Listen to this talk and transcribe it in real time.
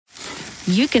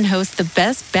you can host the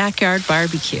best backyard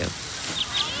barbecue.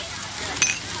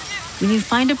 When you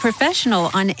find a professional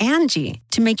on Angie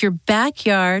to make your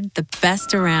backyard the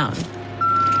best around.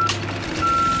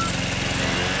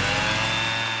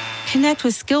 Connect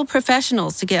with skilled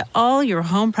professionals to get all your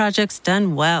home projects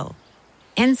done well.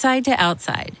 Inside to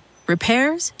outside,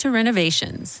 repairs to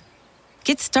renovations.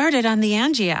 Get started on the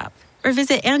Angie app or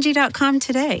visit Angie.com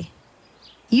today.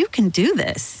 You can do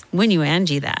this when you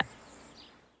Angie that.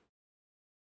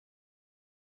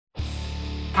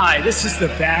 Hi, this is the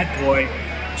bad boy,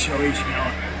 Joey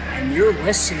Janela, and you're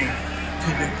listening to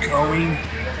the Going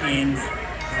in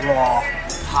Raw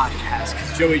podcast,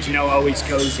 because Joey Janela always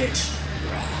goes in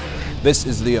raw. This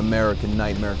is the American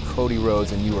Nightmare, Cody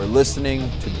Rhodes, and you are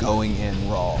listening to Going in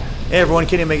Raw. Hey everyone,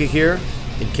 Kenny Omega here.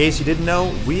 In case you didn't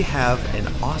know, we have an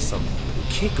awesome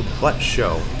kick-butt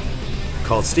show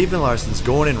called Stephen Larson's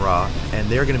Going in Raw, and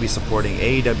they're going to be supporting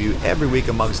AEW every week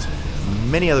amongst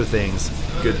many other things.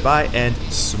 Goodbye and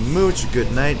smooch.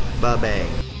 Good night. Bye-bye.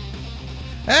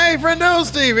 Hey, friendo,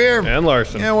 Steve here. And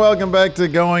Larson. And welcome back to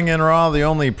Going in Raw, the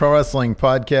only pro wrestling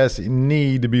podcast you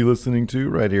need to be listening to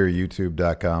right here at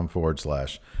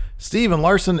youtube.com/Steven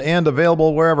Larson, and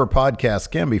available wherever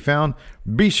podcasts can be found.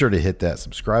 Be sure to hit that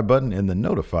subscribe button and the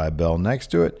notify bell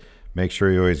next to it. Make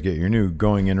sure you always get your new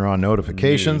Going in Raw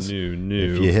notifications.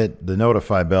 New. If you hit the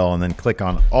notify bell and then click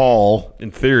on all.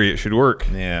 In theory, it should work.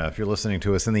 Yeah, if you're listening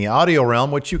to us in the audio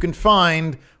realm, which you can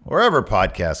find wherever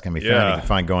podcasts can be found. You can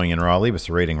find Going in Raw. Leave us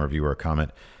a rating, review, or a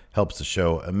comment. Helps the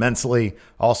show immensely.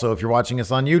 Also, if you're watching us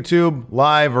on YouTube,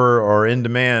 live or in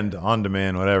demand, on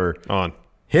demand, whatever.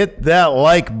 Hit that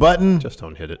like button. Just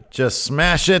don't hit it. Just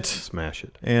smash it. Smash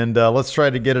it. And let's try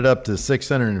to get it up to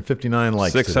 659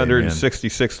 likes.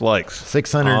 666 today, likes.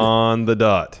 600 on the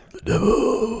dot.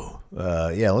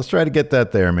 Yeah, let's try to get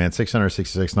that there, man.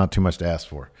 666, not too much to ask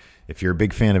for. If you're a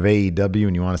big fan of AEW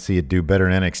and you want to see it do better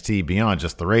in NXT beyond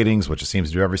just the ratings, which it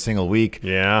seems to do every single week,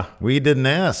 we didn't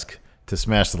ask to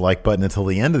smash the like button until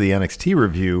the end of the NXT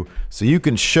review, so you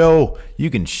can show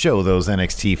those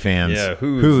NXT fans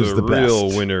who's the real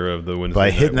best winner of the Wednesday by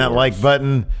Night hitting that Wars. like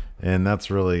button, and that's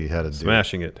really how to do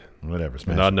Smashing it. Whatever,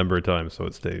 an odd number of times so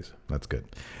it stays. That's good.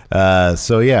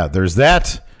 So yeah, there's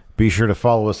that. Be sure to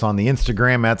follow us on the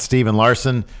Instagram at Steven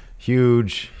Larson.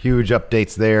 Huge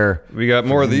updates there. We got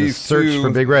more of these. Search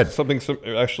for Big Red. Something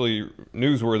actually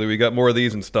newsworthy. We got more of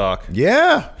these in stock.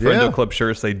 Yeah. Friendo Club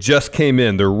shirts. They just came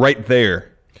in. They're right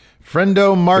there.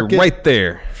 Friendo Market. They're right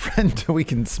there. Friendo, we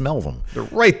can smell them. They're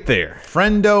right there.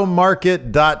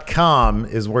 FriendoMarket.com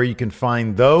is where you can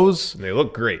find those. They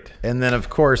look great. And then, of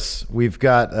course, we've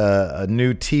got a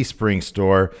new Teespring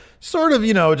store. Sort of,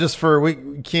 just for we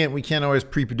can't always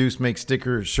pre-produce, make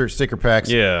sticker packs.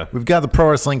 Yeah, we've got the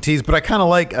pro wrestling tees, but I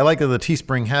like that the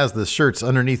Teespring has the shirts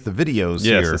underneath the videos.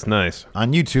 Yes, here it's nice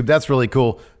on YouTube. That's really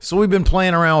cool. So we've been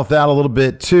playing around with that a little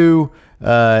bit too,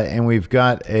 and we've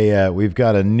got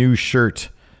a new shirt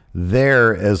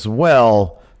there as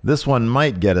well. This one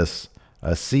might get us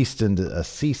a cease and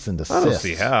desist. I don't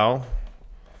see how.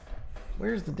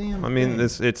 Where's the damn? I mean,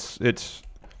 it's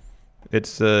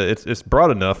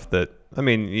broad enough that, I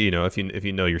mean, if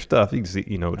you know your stuff, you can see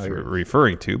what it's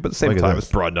referring to. But at the same time, it's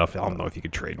broad enough. I don't know if you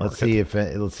could trademark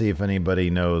it. Let's see if anybody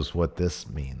knows what this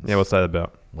means. Yeah, what's that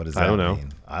about? What does that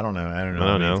mean? I don't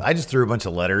know. I just threw a bunch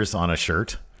of letters on a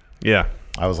shirt. Yeah.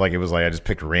 I just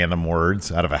picked random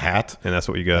words out of a hat, and that's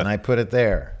what you got. And I put it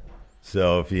there.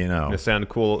 So if it sounded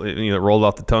cool, it rolled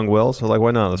off the tongue well. So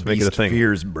why not? Let's make it a thing.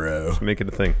 Fears, bro. Let's make it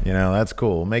a thing. That's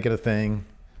cool. Make it a thing.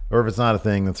 Or if it's not a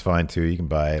thing, that's fine too. You can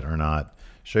buy it or not.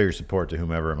 Show your support to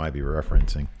whomever it might be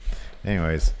referencing.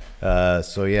 Anyways,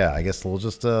 so yeah, I guess we'll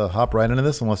just hop right into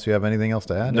this unless you have anything else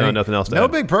to add. No, nothing else to add. No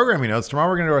big programming notes. Tomorrow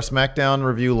we're going to do our SmackDown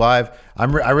review live. I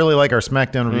really like our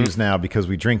SmackDown reviews now because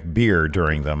we drink beer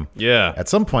during them. Yeah. At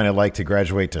some point, I'd like to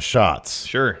graduate to shots.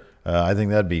 Sure. I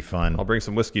think that'd be fun. I'll bring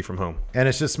some whiskey from home. And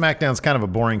it's just SmackDown's kind of a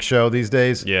boring show these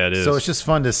days. Yeah, it is. So it's just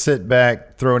fun to sit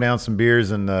back, throw down some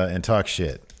beers, and talk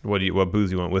shit. What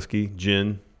booze you want? Whiskey,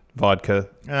 gin, vodka,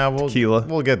 tequila?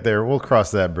 We'll get there. We'll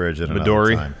cross that bridge at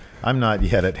another time. I'm not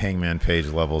yet at Hangman Page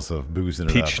levels of boozing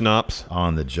it up. Peach schnapps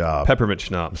on the job. Peppermint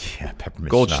schnapps. Yeah,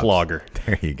 peppermint Goldschlager.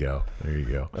 There you go.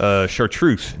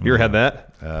 Chartreuse. You ever had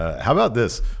that? How about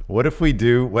this? What if we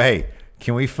do? Wait,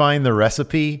 can we find the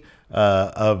recipe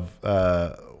of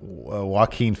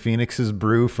Joaquin Phoenix's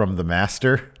brew from The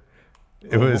Master?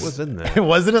 What was in there? It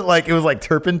was like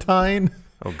turpentine.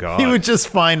 Oh God! He would just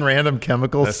find random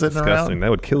chemicals That's sitting disgusting. around. That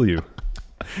would kill you.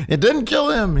 It didn't kill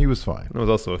him. He was fine. It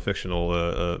was also a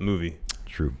fictional movie.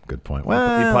 True. Good point.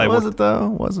 Well, was it though?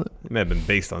 Was it? It may have been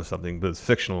based on something, but it's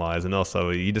fictionalized, and also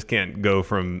you just can't go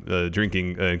from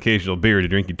drinking occasional beer to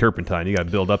drinking turpentine. You got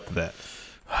to build up to that.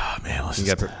 Oh man,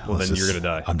 then you're gonna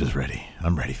die. I'm just ready.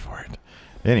 I'm ready for it.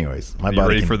 Anyways, my body. You're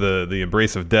ready for the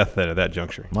embrace of death at that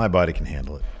juncture. My body can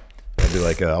handle it.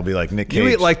 I'll be like Nick Cage. You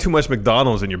eat like too much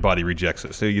McDonald's and your body rejects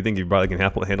it. So you think your body can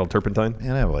handle turpentine?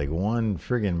 And I have like one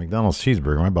friggin' McDonald's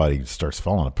cheeseburger. My body starts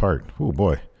falling apart. Oh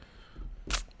boy.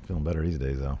 Feeling better these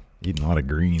days though. Eating a lot of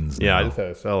greens now. Yeah, I just had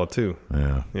a salad too.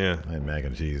 Yeah. I had mac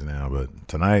and cheese now, but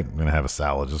tonight I'm gonna have a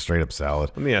salad, just straight up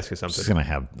salad. Let me ask you something. Just gonna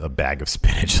have a bag of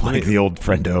spinach like the old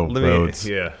Friendo Rhodes.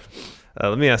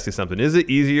 Let me ask you something. Is it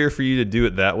easier for you to do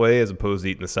it that way as opposed to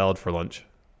eating a salad for lunch?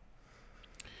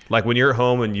 Like when you're at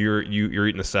home and you're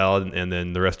eating a salad and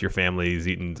then the rest of your family is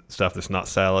eating stuff that's not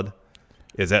salad,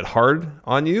 is that hard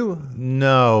on you?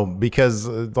 No, because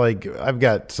I've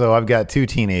got 2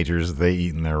 teenagers. They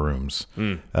eat in their rooms.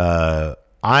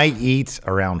 I eat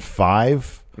around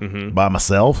 5 by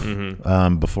myself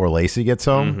before Lacey gets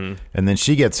home, and then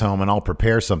she gets home and I'll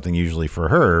prepare something usually for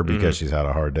her because she's had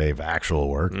a hard day of actual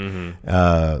work.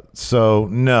 So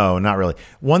no, not really.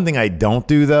 One thing I don't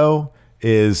do though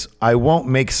is I won't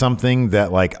make something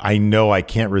that like I know I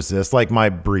can't resist, like my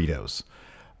burritos.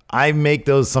 I make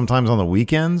those sometimes on the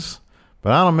weekends,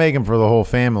 but I don't make them for the whole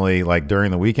family like during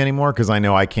the week anymore because I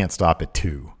know I can't stop at 2.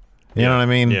 You know what I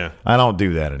mean? Yeah. I don't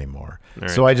do that anymore.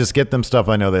 So I just get them stuff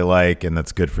I know they like and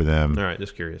that's good for them. All right,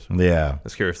 just curious. Yeah.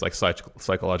 Just curious, like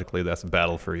psychologically, that's a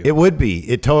battle for you. It would be.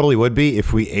 It totally would be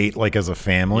if we ate like as a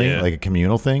family, like a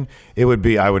communal thing. It would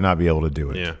be. I would not be able to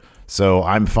do it. Yeah. So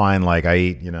I'm fine. Like I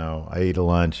eat a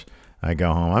lunch. I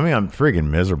go home. I mean, I'm friggin'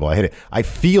 miserable. I hate it. I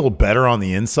feel better on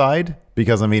the inside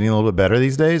because I'm eating a little bit better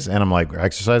these days and I'm like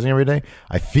exercising every day.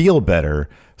 I feel better.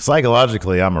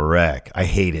 Psychologically, I'm a wreck. I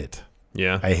hate it.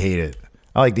 Yeah. I hate it.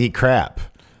 I like to eat crap.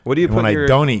 What do you put when I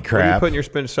don't eat crap? What do you put in your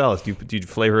spinach salads? Do you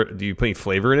flavor? Do you put any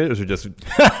flavor in it, or is it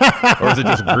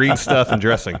just green stuff and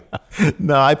dressing?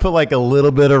 No, I put like a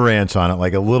little bit of ranch on it,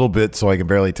 like a little bit, so I can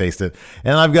barely taste it.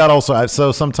 And I've got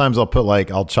so sometimes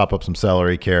I'll chop up some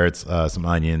celery, carrots, some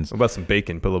onions. What about some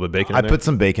bacon? Put a little bit of bacon. I put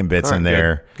some bacon bits in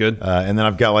there. Good. And then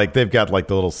they've got like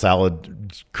the little salad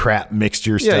crap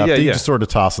mixture stuff that you just sort of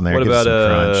toss in there. What about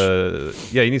some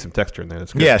crunch. Yeah, you need some texture in there.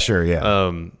 That's good. Yeah, sure.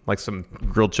 Yeah. Like some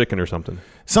grilled chicken or something.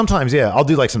 Sometimes, yeah, I'll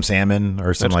do like some salmon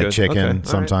or some That's like good. chicken. Okay.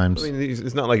 Sometimes, right. I mean,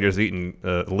 it's not like you're just eating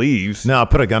leaves. No,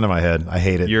 put a gun to my head. I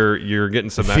hate it. You're getting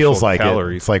some. It feels like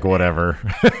calories. It's like whatever.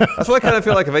 That's what I kind of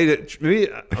feel like if I eat it. Maybe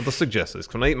I'll just suggest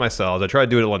this. When I eat my salads, I try to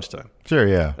do it at lunchtime. Sure,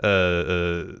 yeah.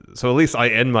 So at least I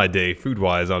end my day food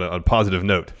wise on a positive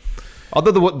note.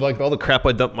 Although all the crap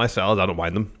I dump in my salads, I don't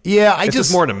mind them. Yeah, it's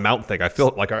just more an amount thing. I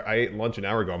feel like I ate lunch an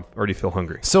hour ago. I already feel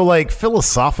hungry. So like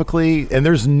philosophically, and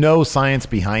there's no science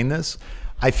behind this.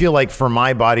 I feel like for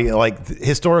my body, like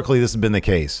historically, this has been the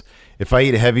case. If I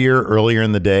eat heavier earlier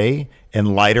in the day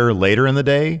and lighter later in the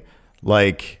day,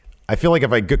 like I feel like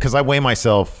because I weigh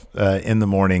myself in the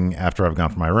morning after I've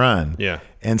gone for my run. Yeah.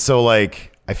 And so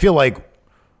like I feel like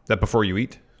that before you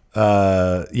eat.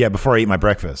 Yeah, before I eat my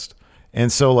breakfast.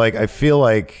 And so like I feel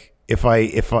like if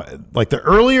I like the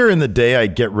earlier in the day I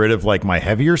get rid of like my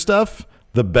heavier stuff,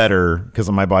 the better, because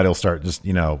my body will start just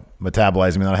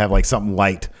metabolizing me. And I'll have like something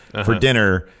light for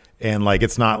dinner, and like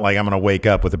it's not like I'm gonna wake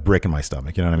up with a brick in my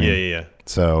stomach. You know what I mean? Yeah.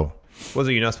 So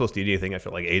wasn't you not supposed to eat anything after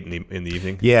like 8 in the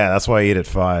evening? Yeah, that's why I eat at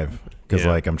 5, because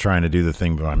like I'm trying to do the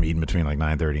thing, but I'm eating between like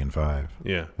 9:30 and 5.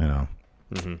 Yeah.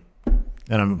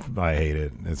 And I hate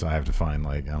it. I have to find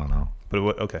like I don't know. But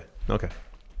okay.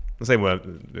 The same way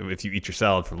if you eat your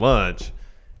salad for lunch.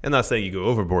 I'm not saying you go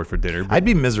overboard for dinner. But I'd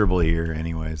be miserable here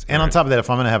anyways. And on top of that, if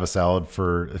I'm gonna have salad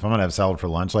for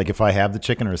lunch, like if I have the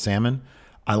chicken or a salmon,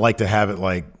 I like to have it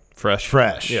like fresh.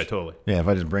 Yeah, totally. Yeah, if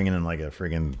I just bring it in like a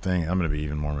friggin' thing, I'm gonna be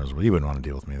even more miserable. You wouldn't want to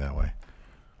deal with me that way.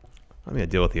 I mean, I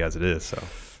deal with you as it is. So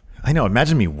I know.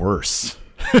 Imagine me worse.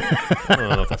 I don't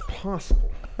know if that's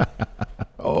possible.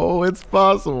 Oh, it's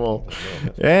possible.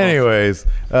 Anyways,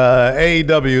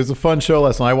 AEW is a fun show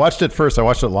last night. I watched it first. I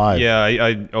watched it live. Yeah,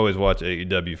 I always watch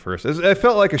AEW first. I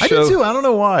felt like a show. I do too. I don't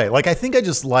know why. Like, I think I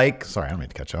just like. Sorry, I don't mean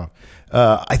to cut you off.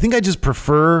 I think I just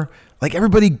prefer like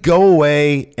everybody go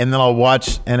away and then I'll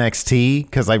watch NXT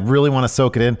because I really want to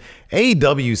soak it in.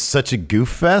 AEW is such a goof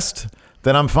fest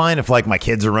that I'm fine if like my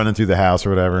kids are running through the house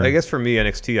or whatever. I guess for me,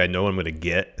 NXT, I know I'm going to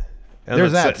get. And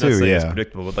there's that too, yeah. It's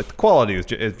predictable, but like the quality is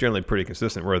generally pretty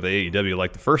consistent. Where the AEW,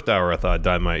 like the first hour I thought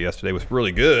Dynamite yesterday was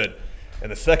really good,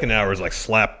 and the second hour is like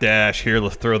slapdash. Here,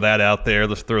 let's throw that out there.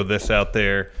 Let's throw this out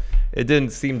there. It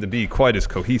didn't seem to be quite as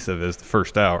cohesive as the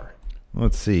first hour.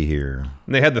 Let's see here.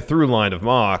 And they had the through line of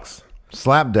Mox,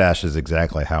 Slapdash is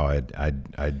exactly how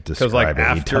I'd describe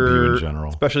AEW in general.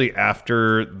 Especially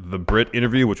after the Brit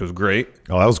interview, which was great.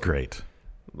 Oh, that was great.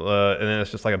 And then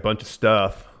it's just like a bunch of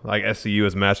stuff, like SCU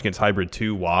as a match against Hybrid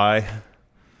 2. Why?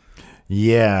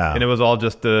 Yeah. And it was all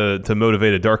just to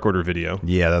motivate a Dark Order video.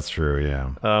 Yeah, that's true,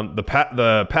 yeah. The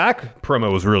Pac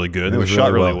promo was really good. It was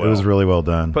shot really well. It was really well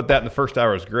done. But that in the first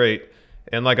hour was great.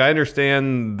 And like I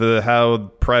understand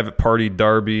how Private Party,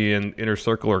 Darby, and Inner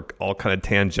Circle are all kind of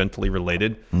tangentially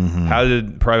related. Mm-hmm. How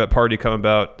did Private Party come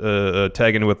about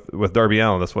tagging with Darby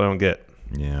Allin? That's what I don't get.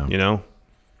 Yeah. You know?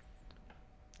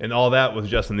 And all that was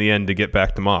just in the end to get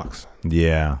back to Mox.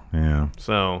 Yeah, yeah.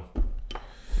 So,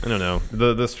 I don't know.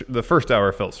 The first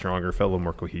hour felt stronger, felt a little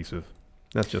more cohesive.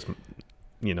 That's just,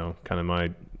 kind of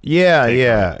my...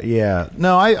 Yeah.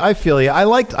 No, I feel you. I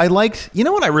liked, you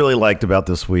know what I really liked about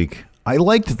this week? I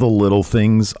liked the little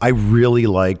things. I really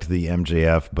liked the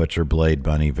MJF Butcher Blade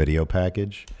Bunny video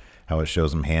package. How it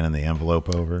shows him handing the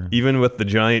envelope over. Even with the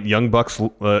giant Young Bucks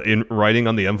in writing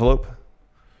on the envelope?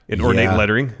 In ornate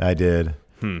lettering? I did.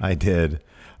 I did.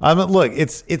 Look,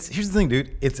 it's here's the thing,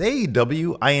 dude. It's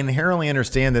AEW. I inherently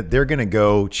understand that they're going to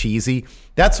go cheesy.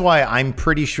 That's why I'm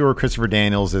pretty sure Christopher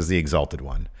Daniels is the Exalted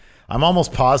One. I'm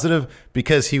almost positive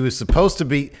because he was supposed to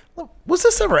be. Was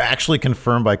this ever actually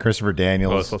confirmed by Christopher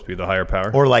Daniels? Oh, it's supposed to be the higher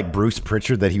power? Or like Bruce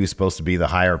Pritchard that he was supposed to be the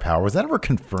higher power? Was that ever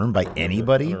confirmed by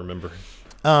anybody? I don't remember.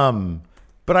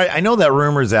 But I know that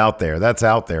rumor's out there. That's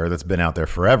out there. That's been out there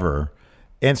forever.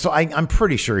 And so I'm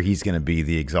pretty sure he's going to be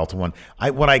the Exalted One.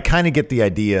 What I kind of get the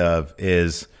idea of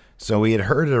is, so we had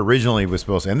heard it originally was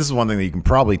supposed to, and this is one thing that you can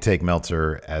probably take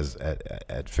Meltzer as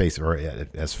at face or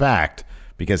as fact,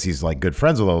 because he's like good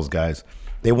friends with those guys.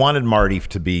 They wanted Marty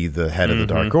to be the head of the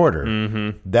Dark Order.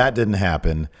 Mm-hmm. That didn't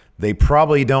happen. They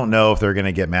probably don't know if they're going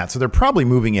to get Matt. So they're probably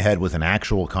moving ahead with an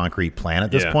actual concrete plan at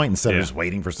this point instead of just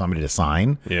waiting for somebody to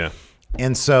sign. Yeah.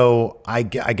 And so I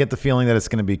get the feeling that it's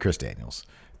going to be Chris Daniels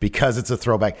because it's a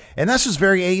throwback. And that's just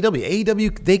very AEW.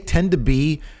 AEW, they tend to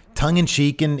be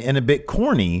tongue-in-cheek and a bit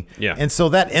corny. Yeah. And so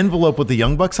that envelope with the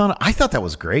Young Bucks on it, I thought that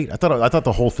was great. I thought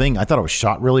the whole thing, I thought it was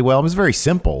shot really well. It was very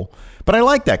simple, but I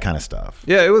like that kind of stuff.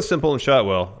 Yeah, it was simple and shot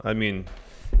well. I mean,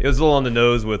 it was a little on the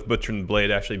nose with Butcher and Blade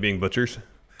actually being butchers,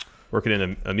 working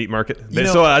in a meat market.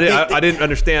 So I didn't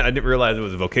understand. I didn't realize it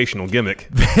was a vocational gimmick.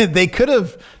 They could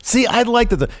have. See, I'd like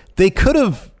that. They could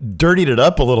have dirtied it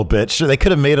up a little bit. Sure, they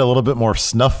could have made it a little bit more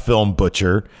snuff film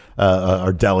Butcher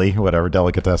or deli, whatever,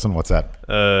 delicatessen. What's that?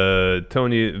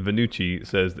 Tony Vanucci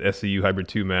says the SCU Hybrid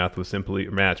 2 math was simply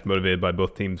a match motivated by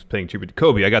both teams paying tribute to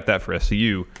Kobe. I got that for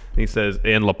SCU. And he says,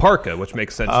 and La Parka, which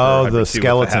makes sense. Oh, for the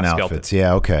skeleton outfits.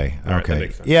 Yeah, okay. All right, okay. that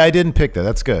makes sense. Yeah, I didn't pick that.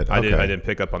 That's good. I didn't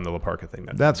pick up on the La Parka thing.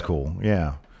 That's cool.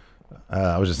 Yeah.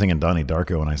 I was just thinking Donnie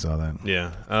Darko when I saw that.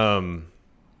 Yeah.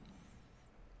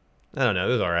 I don't know.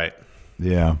 It was all right.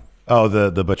 Yeah. Oh,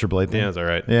 the Butcher Blade thing? Yeah, it was all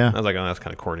right. Yeah. I was like, oh, that's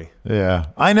kind of corny. Yeah.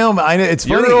 I know. It's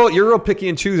funny. You're real picky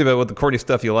and choosy about what the corny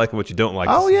stuff you like and what you don't like.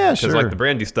 Oh, yeah, sure. Because like the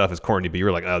Brandy stuff is corny, but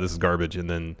you're like, oh, this is garbage. And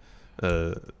then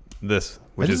this,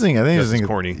 which I is think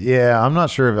corny. Yeah, I'm not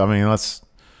sure. Let's,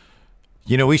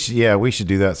 we should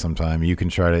do that sometime. You can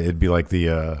try to, it'd be like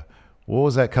the, what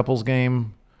was that couples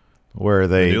game? Where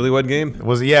they the Newlywed Game? It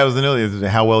was the Newlywed.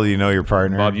 How well do you know your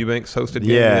partner? Bob Eubanks hosted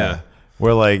game? Yeah.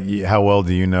 Where like, how well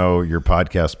do you know your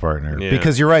podcast partner? Yeah.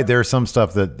 Because you're right, there's some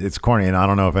stuff that it's corny, and I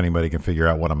don't know if anybody can figure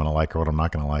out what I'm going to like or what I'm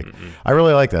not going to like. I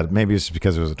really like that. Maybe it's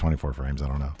because it was at 24 frames. I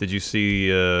don't know. Did you see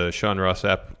Sean Ross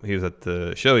Sapp? He was at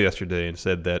the show yesterday and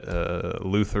said that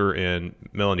Luther and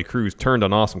Melanie Cruz turned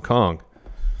on Awesome Kong.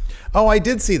 Oh, I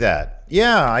did see that.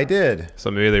 Yeah, I did.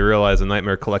 So maybe they realized the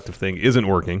Nightmare Collective thing isn't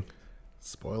working.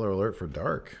 Spoiler alert for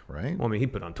Dark, right? Well, I mean, he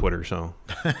put on Twitter, so.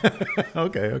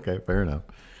 Okay, fair enough.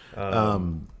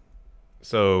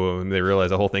 So they realize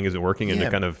the whole thing isn't working, and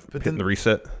they're kind of hitting the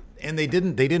reset. And they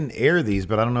didn't air these,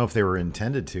 but I don't know if they were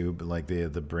intended to. But like the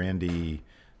Brandy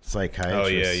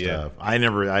psychiatrist stuff, I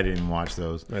didn't watch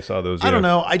those. I saw those. I don't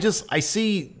know. I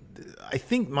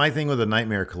think my thing with the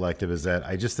Nightmare Collective is that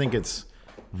I just think it's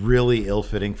really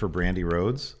ill-fitting for Brandy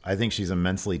Rhodes. I think she's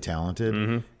immensely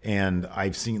talented, and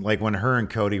I've seen like when her and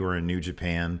Cody were in New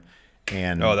Japan,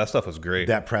 and that stuff was great.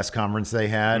 That press conference they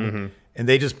had, and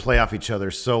they just play off each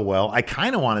other so well. I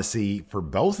kind of want to see for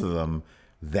both of them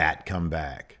that come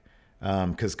back,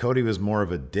 because Cody was more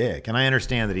of a dick, and I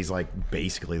understand that he's like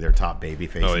basically their top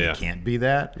babyface, and he can't be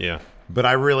that. Yeah, but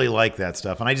I really like that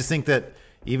stuff, and I just think that.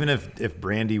 Even if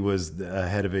Brandy was the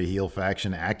head of a heel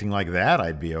faction acting like that,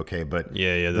 I'd be okay. But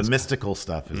the mystical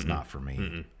stuff is not for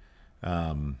me.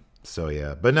 So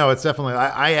yeah, but no, it's definitely.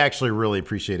 I actually really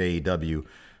appreciate AEW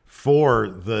for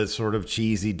the sort of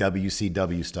cheesy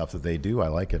WCW stuff that they do. I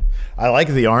like it. I like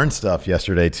the Arn stuff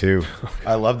yesterday, too.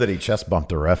 I love that he chest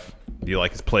bumped a ref. Do you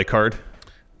like his play card?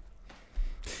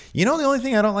 You know, the only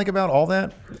thing I don't like about all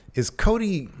that is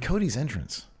Cody's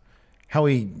entrance. How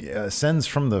he ascends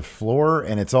from the floor,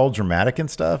 and it's all dramatic and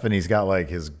stuff, and he's got like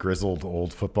his grizzled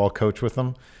old football coach with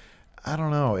him. I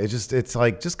don't know. It's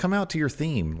like, just come out to your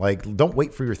theme. Like, don't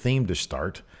wait for your theme to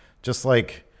start. Just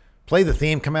like play the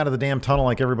theme, come out of the damn tunnel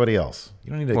like everybody else. You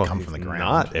don't need to come from the ground.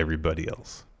 Not everybody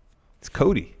else. It's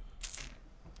Cody.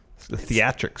 It's the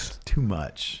theatrics. Too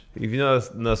much. If you notice,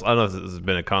 I don't know if this has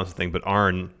been a constant thing, but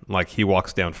Arn, like, he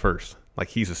walks down first. Like,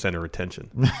 he's the center of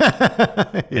attention.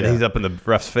 And he's up in the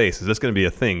ref's face. Is this going to be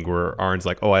a thing where Arn's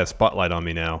like, oh, I have spotlight on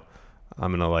me now.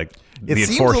 I'm going to, like, it the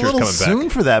seems enforcer's a little coming soon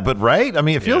back. for that, but right? I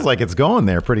mean, it feels like it's going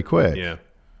there pretty quick. Yeah.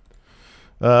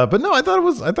 But no, I thought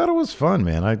it was fun,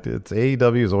 man. It's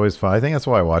AEW is always fun. I think that's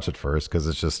why I watch it first, because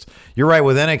it's just, you're right,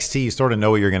 with NXT, you sort of know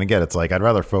what you're going to get. It's like, I'd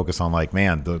rather focus on, like,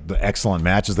 man, the excellent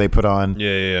matches they put on.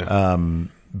 Yeah.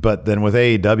 But then with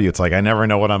AEW, it's like, I never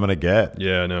know what I'm going to get.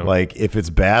 Yeah, I know. Like, if it's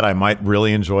bad, I might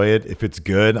really enjoy it. If it's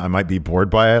good, I might be bored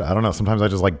by it. I don't know. Sometimes I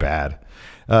just like bad.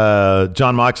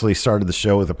 Jon Moxley started the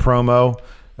show with a promo.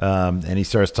 And he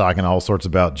starts talking all sorts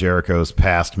about Jericho's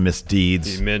past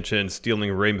misdeeds. He mentioned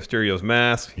stealing Rey Mysterio's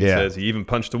mask. He Yeah. says he even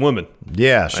punched a woman.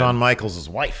 Yeah, Shawn Michaels'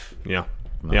 wife. Yeah.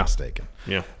 If I'm not mistaken.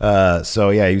 Yeah.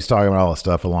 So, yeah, he was talking about all the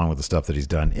stuff along with the stuff that he's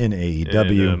done in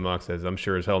AEW. And Mox says, I'm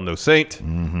sure as hell no saint,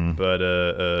 but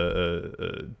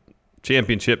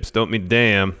championships don't mean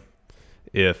damn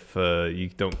if you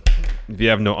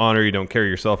have no honor, you don't carry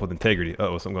yourself with integrity.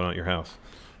 Uh-oh, something going on at your house.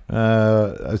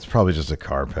 It's probably just a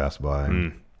car passed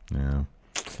by. Yeah.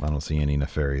 I don't see any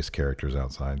nefarious characters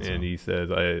outside. So. And he says,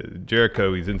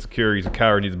 Jericho, he's insecure, he's a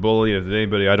coward, he's a bully. If there's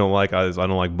anybody I don't like, I don't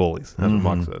like bullies. That's what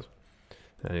Mox says.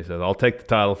 And he says, I'll take the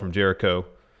title from Jericho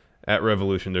at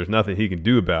Revolution. There's nothing he can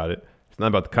do about it. It's not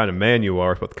about the kind of man you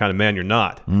are, it's about the kind of man you're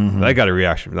not. That got a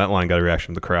reaction. That line got a reaction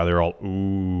from the crowd. They're all,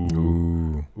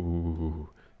 ooh. Ooh.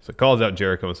 So he calls out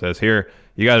Jericho and says, here,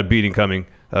 you got a beating coming.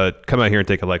 Come out here and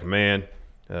take it like a man.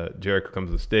 Jericho comes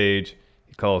to the stage.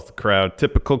 He calls the crowd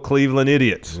typical Cleveland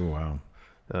idiots. Oh, wow.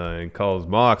 And calls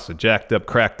Mox a jacked up,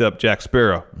 cracked up Jack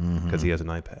Sparrow because he has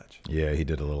an eye patch. Yeah, he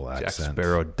did a little accent. Jack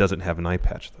Sparrow doesn't have an eye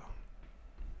patch, though.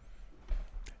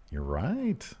 You're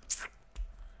right.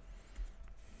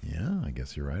 Yeah, I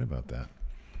guess you're right about that.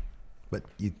 But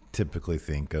you typically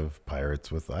think of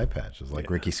pirates with eye patches, like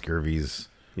Ricky Scurvy's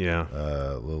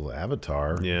little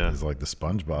avatar is like the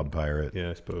SpongeBob pirate. Yeah,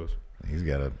 I suppose. He's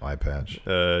got an eye patch.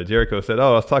 Jericho said, I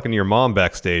was talking to your mom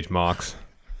backstage, Mox.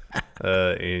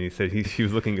 And he said she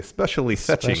was looking especially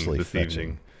fetching this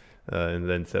evening. And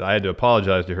then said, I had to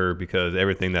apologize to her because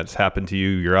everything that's happened to you,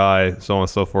 your eye, so on and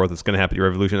so forth, it's going to happen to your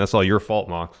Revolution. That's all your fault,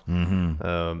 Mox.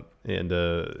 And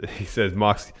he says,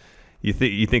 Mox, you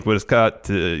think what it's got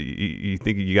to, you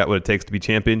think you got what it takes to be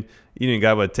champion? You didn't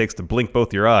got what it takes to blink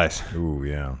both your eyes. Ooh,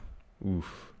 yeah.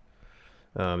 Oof.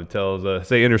 It tells,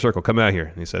 say Inner Circle, come out here.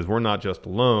 And he says, we're not just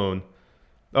alone.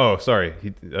 Oh, sorry.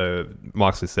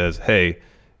 Moxley says, hey,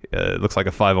 it looks like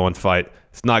a 5-on fight.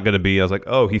 It's not going to be. I was like,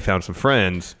 oh, he found some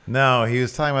friends. No, he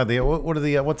was talking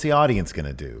about what's the audience going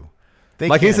to do? They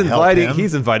like he's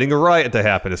inviting a riot to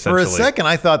happen, essentially. For a second,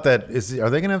 I thought are they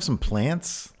going to have some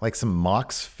plants, like some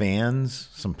Mox fans,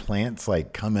 some plants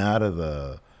like come out of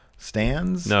the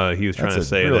stands? No, he was trying to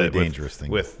say really that dangerous thing.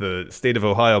 With the state of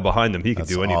Ohio behind him, he could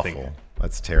do anything. Awful.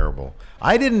 That's terrible.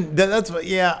 I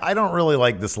don't really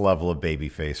like this level of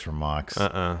babyface from Mox.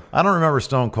 I don't remember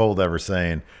Stone Cold ever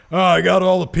saying, "Oh, I got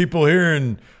all the people here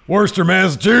in Worcester,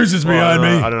 Massachusetts behind me."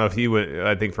 I don't know if he would.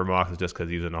 I think for Mox, it's just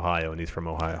because he's in Ohio and he's from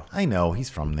Ohio. I know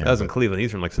he's from there. That was in Cleveland. He's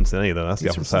from like Cincinnati, though. That's the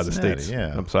opposite side of the state.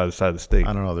 Yeah, opposite side of the state.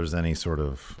 I don't know if there's any sort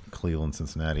of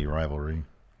Cleveland-Cincinnati rivalry.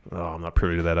 Oh, I'm not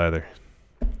privy to that either.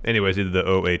 Anyways, he did the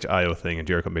OHIO thing, and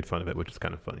Jericho made fun of it, which is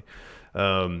kind of funny.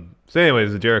 So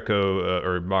anyways, Jericho,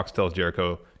 or Mox tells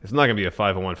Jericho, it's not going to be a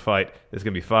 5-on-1 fight. It's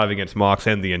going to be 5 against Mox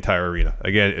and the entire arena.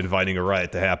 Again, inviting a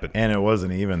riot to happen. And it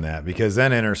wasn't even that, because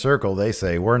then Inner Circle, they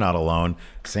say, we're not alone.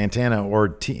 Santana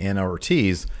and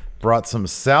Ortiz brought some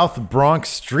South Bronx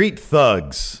street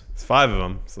thugs. It's 5 of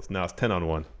them, so now it's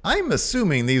 10-on-1. I'm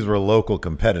assuming these were local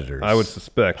competitors. I would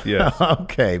suspect, yes.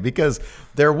 Okay, because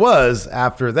there was,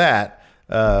 after that,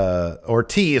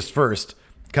 Ortiz first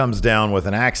comes down with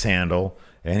an axe handle,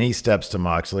 and he steps to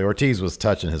Moxley. Ortiz was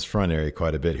touching his front area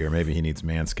quite a bit here. Maybe he needs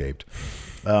Manscaped.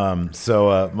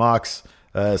 So Mox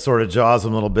sort of jaws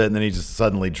him a little bit, and then he just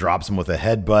suddenly drops him with a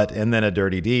headbutt and then a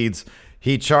Dirty Deeds.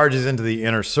 He charges into the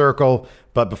Inner Circle,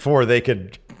 but before they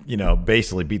could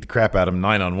basically beat the crap out of him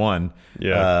 9-on-1.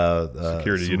 Yeah.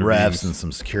 Security some intervenes. refs and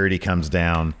some security comes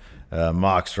down.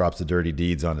 Mox drops the dirty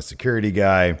deeds on a security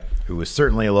guy who was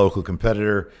certainly a local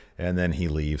competitor, and then he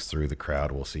leaves through the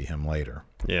crowd. We'll see him later.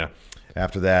 Yeah.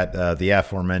 After that, the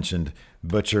aforementioned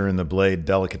Butcher and the Blade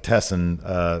delicatessen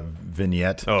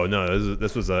vignette. Oh, no,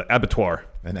 this was an abattoir.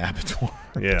 An abattoir.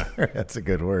 Yeah. That's a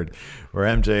good word. Where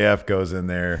MJF goes in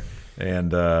there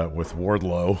and with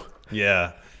Wardlow.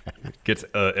 Yeah. Gets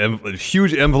a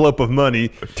huge envelope of money,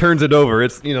 turns it over.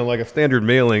 It's, like a standard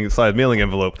size mailing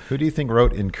envelope. Who do you think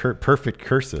wrote in perfect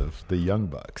cursive the Young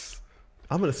Bucks?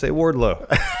 I'm going to say Wardlow.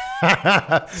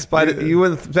 You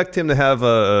wouldn't expect him to have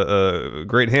a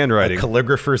great handwriting. A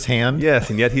calligrapher's hand? Yes,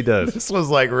 and yet he does. This was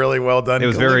really well done. It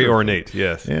was very ornate,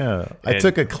 yes. Yeah. I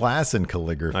took a class in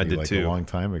calligraphy I did too. a long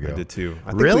time ago. I did too.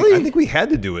 Really? I think we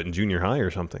had to do it in junior high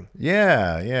or something.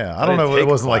 Yeah. I don't know. It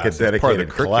wasn't like a dedicated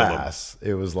curriculum. class.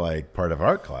 It was like part of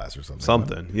art class or something.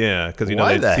 Something, yeah. Because,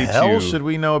 Why they teach the hell you should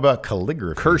we know about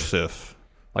calligraphy? Cursive.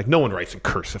 Like, no one writes in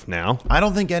cursive now. I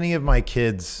don't think any of my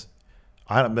kids...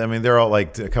 they're all a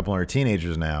couple are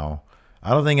teenagers now.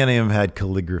 I don't think any of them had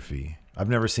calligraphy. I've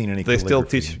never seen any They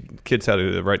calligraphy. still teach kids how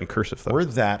to write in cursive, though. We're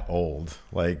that old.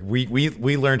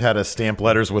 We learned how to stamp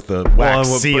letters with a wax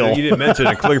seal. You didn't mention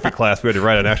in calligraphy class we had to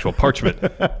write on actual parchment.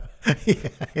 Yeah,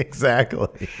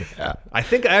 exactly. Yeah. I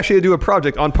think I actually had to do a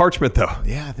project on parchment, though.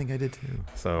 Yeah, I think I did too.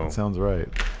 So that sounds right.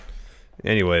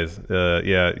 Anyways,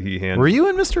 he handed... Were you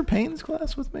in Mr. Payne's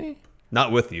class with me?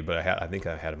 Not with you, but I think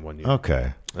I had him one year.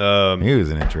 Okay. He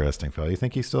was an interesting fellow. You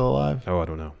think he's still alive? Oh, I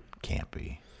don't know. Can't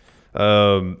be.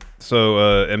 So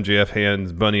MJF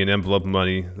hands Bunny an envelope of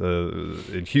money,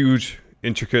 in huge,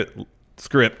 intricate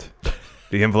script.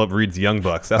 The envelope reads Young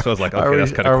Bucks. That's what I was like, okay,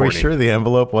 that's kind of corny. Are we sure the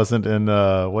envelope wasn't in,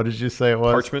 what did you say it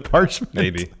was? Parchment? Parchment.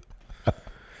 Maybe.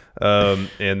 And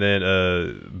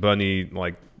then Bunny,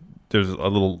 there's a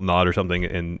little nod or something.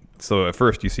 And so at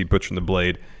first you see Butcher and the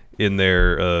Blade in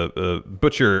their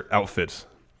butcher outfits,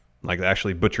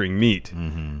 actually butchering meat.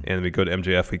 Mm-hmm. And we go to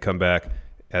MJF. We come back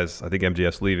as I think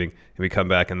MJF's leaving, and we come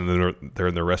back and then they're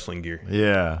in their wrestling gear.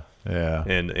 Yeah.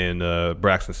 And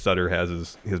Braxton Sutter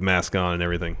has his mask on and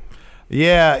everything.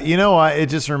 Yeah, it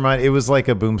just reminded. It was like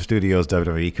a Boom Studios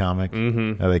WWE comic.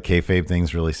 Mm-hmm. How they kayfabe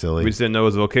things really silly. We just didn't know it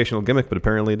was a vocational gimmick, but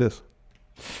apparently it is.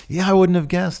 Yeah, I wouldn't have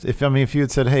guessed. If you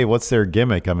had said, "Hey, what's their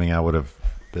gimmick?" I would have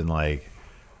been like,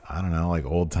 I don't know,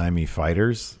 old timey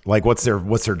fighters. What's their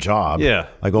job? Yeah,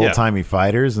 old timey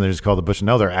fighters, and they're just called the butcher.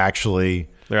 No, they're actually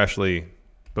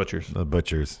butchers. The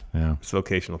butchers. Yeah, it's a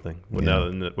vocational thing. Would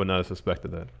not have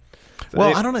suspected that. So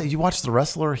I don't know. You watched The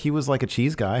Wrestler? He was like a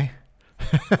cheese guy.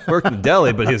 Worked in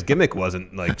deli, but his gimmick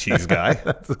wasn't like cheese guy.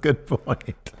 That's a good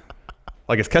point.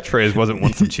 His catchphrase wasn't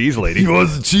 "once a cheese lady." He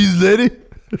was a cheese lady.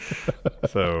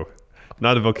 So,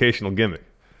 not a vocational gimmick.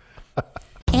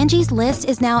 Angie's List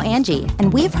is now Angie,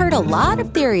 and we've heard a lot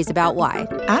of theories about why.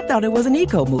 I thought it was an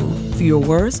eco move. Fewer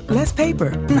words, less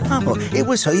paper. No, it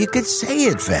was so you could say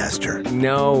it faster.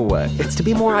 No, it's to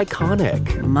be more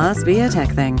iconic. Must be a tech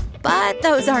thing. But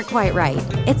those aren't quite right.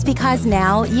 It's because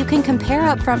now you can compare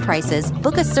upfront prices,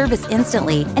 book a service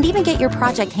instantly, and even get your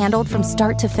project handled from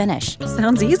start to finish.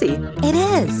 Sounds easy. It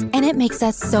is, and it makes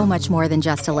us so much more than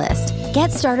just a list.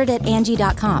 Get started at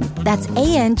Angie.com. That's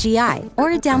ANGI,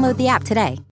 or download the app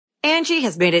today. Angie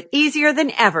has made it easier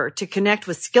than ever to connect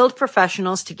with skilled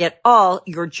professionals to get all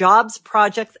your jobs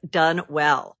projects done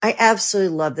well. I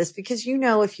absolutely love this because,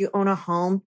 if you own a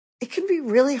home, it can be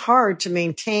really hard to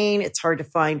maintain. It's hard to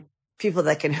find people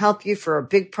that can help you for a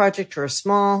big project or a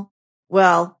small.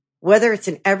 Well, whether it's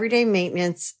in everyday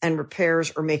maintenance and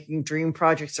repairs or making dream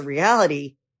projects a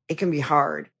reality, it can be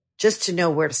hard just to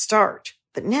know where to start.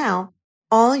 But now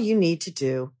all you need to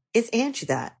do is Angie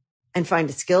that and find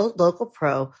a skilled local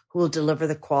pro who will deliver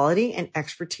the quality and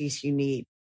expertise you need.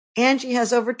 Angie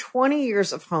has over 20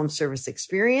 years of home service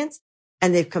experience,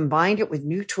 and they've combined it with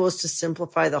new tools to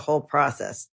simplify the whole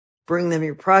process. Bring them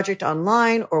your project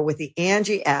online or with the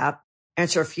Angie app,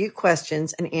 answer a few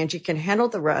questions, and Angie can handle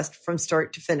the rest from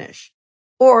start to finish.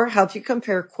 Or help you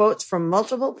compare quotes from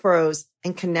multiple pros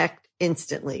and connect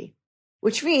instantly,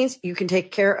 which means you can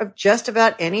take care of just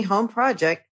about any home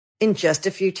project in just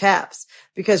a few taps.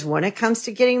 Because when it comes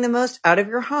to getting the most out of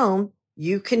your home,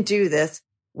 you can do this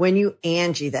when you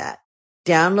Angie that.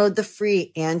 Download the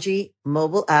free Angie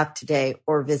mobile app today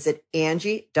or visit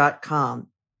Angie.com.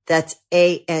 That's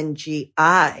ANGI.com.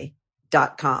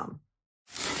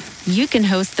 You can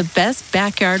host the best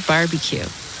backyard barbecue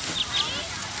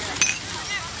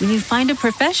when you find a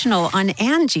professional on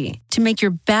Angie to make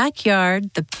your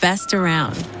backyard the best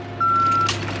around.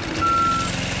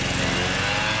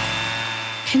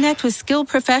 Connect with skilled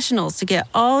professionals to get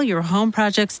all your home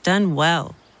projects done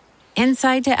well.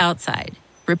 Inside to outside,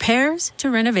 repairs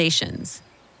to renovations.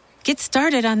 Get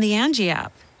started on the Angie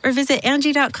app or visit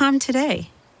Angie.com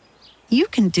today. You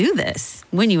can do this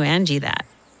when you Angie that.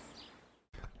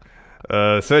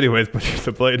 So anyways, Butcher and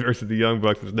the Blade versus the Young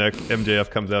Bucks is next.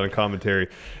 MJF comes out in commentary.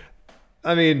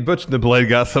 I mean, Butcher and the Blade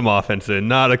got some offense in.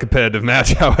 Not a competitive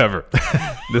match, however.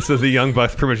 This is the Young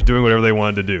Bucks pretty much doing whatever they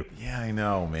wanted to do. Yeah, I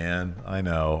know, man. I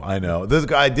know. This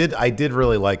guy, I did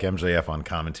really like MJF on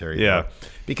commentary. Yeah. Though,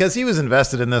 because he was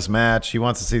invested in this match. He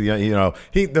wants to see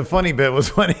the funny bit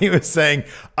was when he was saying,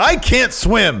 I can't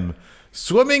swim.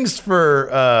 Swimming's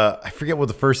for, I forget what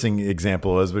the first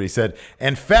example was, but he said,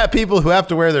 and fat people who have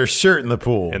to wear their shirt in the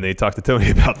pool. And they talked to Tony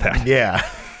about that. Yeah.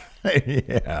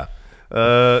 Yeah.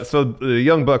 So the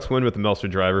Young Bucks win with the Meltzer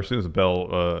driver. As soon as the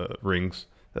bell rings,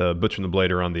 Butcher and the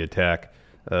Blade are on the attack.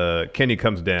 Kenny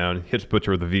comes down, hits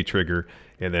Butcher with a V-trigger,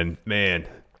 and then, man,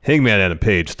 Hangman Adam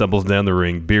Page stumbles down the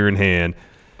ring, beer in hand,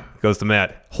 goes to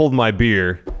Matt, hold my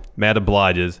beer. Matt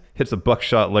obliges, hits a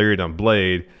buckshot lariat on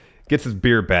Blade, gets his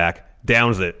beer back,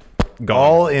 downs it, gone.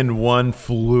 All in one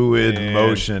fluid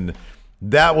motion.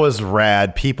 That was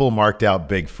rad. People marked out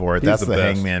big for it. That's the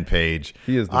Hangman Page.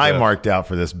 He is the I best. marked out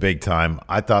for this big time.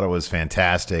 I thought it was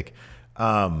fantastic.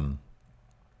 And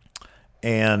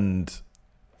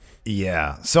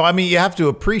yeah. So, I mean, you have to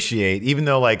appreciate, even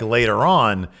though like later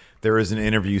on, there was an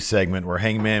interview segment where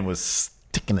Hangman was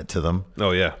sticking it to them.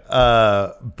 Oh, yeah.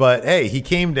 But hey, he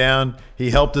came down. He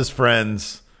helped his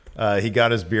friends. He got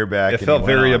his beer back. It felt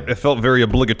very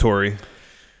obligatory.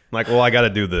 Like, well, I got to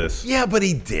do this. Yeah, but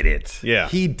he did it. Yeah.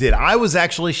 He did. I was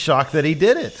actually shocked that he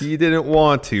did it. He didn't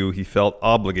want to. He felt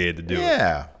obligated to do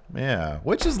it. Yeah.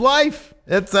 Which is life.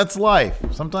 That's life.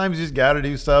 Sometimes you just got to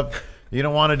do stuff you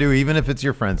don't want to do, even if it's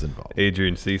your friends involved.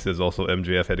 Adrian C. says also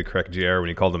MJF had to correct JR when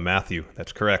he called him Matthew.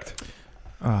 That's correct.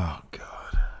 Oh,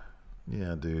 God.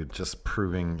 Yeah, dude. Just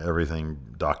proving everything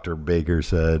Dr. Baker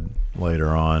said later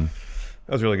on.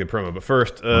 That was a really good promo. But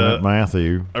first,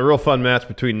 Matthew. A real fun match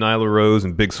between Nyla Rose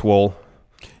and Big Swole.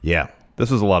 Yeah.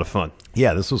 This was a lot of fun.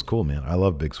 Yeah, this was cool, man. I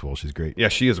love Big Swole. She's great. Yeah,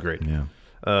 she is great. Yeah.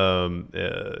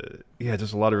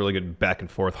 Just a lot of really good back and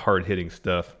forth, hard-hitting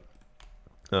stuff.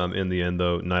 In the end,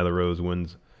 though, Nyla Rose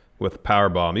wins with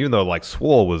powerbomb, even though like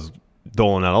Swole was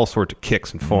doling out all sorts of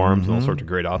kicks and forearms and all sorts of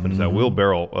great offense. That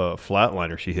wheelbarrow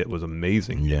flatliner she hit was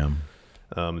amazing. Yeah.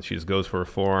 She just goes for a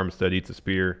forearm, instead eats a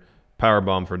spear.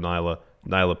 Powerbomb for Nyla.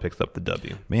 Nyla picks up the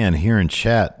W. Man, here in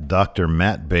chat, Dr.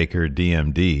 Matt Baker,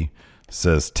 DMD,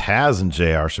 says Taz and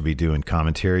JR should be doing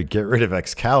commentary. Get rid of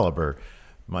Excalibur.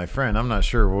 My friend, I'm not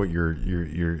sure what you're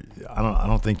I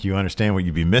don't think you understand what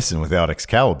you'd be missing without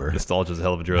Excalibur. Nostalgia's a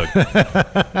hell of a drug.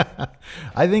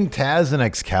 I think Taz and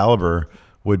Excalibur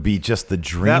would be just the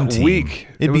dream team. Week.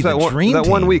 It'd be the dream team. That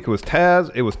 1 week, it was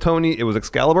Taz, it was Tony, it was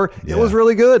Excalibur. Yeah. It was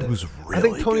really good. It was really I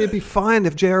think Tony would be fine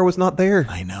if JR was not there.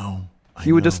 I know.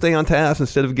 He would just stay on Taz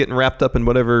instead of getting wrapped up in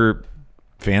whatever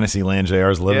fantasy land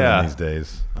JR's living in these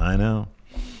days. I know.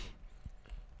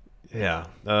 Yeah.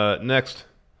 Next,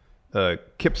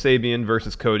 Kip Sabian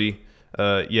versus Cody.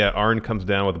 Arn comes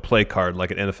down with a play card like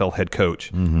an NFL head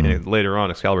coach. Mm-hmm. And later on,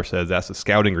 Excalibur says that's a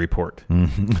scouting report.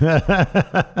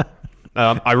 Mm-hmm.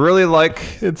 I really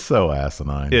like. It's so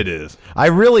asinine. It is. I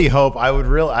really hope. I would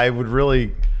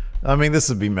really. I mean, this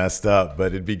would be messed up,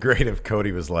 but it'd be great if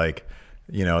Cody was like,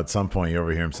 at some point you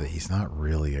overhear him say, he's not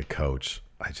really a coach.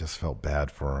 I just felt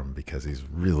bad for him because he's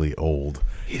really old.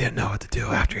 He didn't know what to do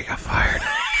after he got fired.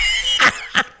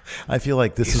 I feel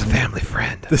like this is a family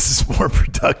friend. This is more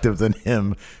productive than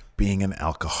him being an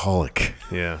alcoholic.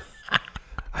 Yeah.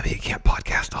 I mean, you can't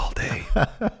podcast all day.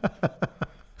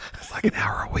 It's like an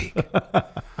hour a week.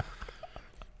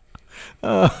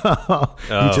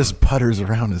 He just putters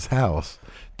around his house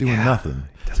doing nothing.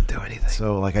 He doesn't do anything.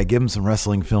 So, like, I give him some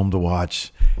wrestling film to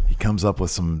watch. He comes up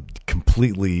with some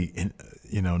completely,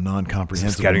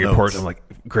 non-comprehensible scouting notes. report. I'm like,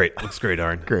 great. Looks great,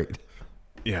 Arn. Great.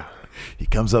 Yeah. He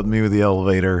comes up to me with the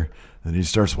elevator, and he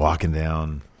starts walking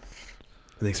down.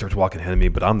 And he starts walking ahead of me,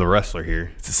 but I'm the wrestler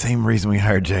here. It's the same reason we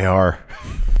hired JR.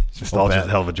 Nostalgia's a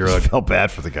hell of a drug. Felt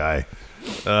bad for the guy.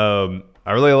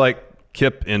 I really like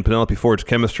Kip and Penelope Ford's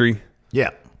chemistry.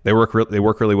 Yeah. They work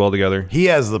really well together. He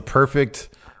has the perfect,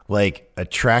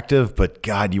 attractive, but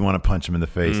God, you want to punch him in the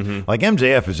face. Mm-hmm. Like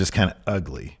MJF is just kind of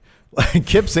ugly. Like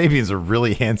Kip Sabian's a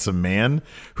really handsome man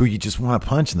who you just want to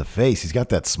punch in the face. He's got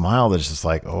that smile that's just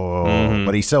like,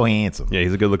 but he's so handsome. Yeah,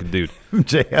 he's a good looking dude.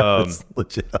 MJF is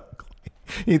legit ugly.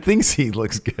 He thinks he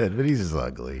looks good, but he's just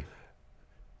ugly.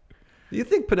 Do you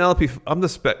think Penelope?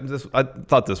 I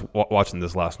thought this watching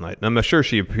this last night, and I'm sure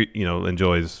she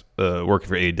enjoys working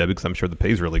for AEW because I'm sure the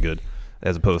pay's really good.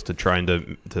 as opposed to trying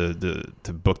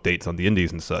to book dates on the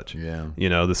indies and such. Yeah. You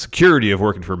know, the security of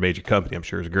working for a major company, I'm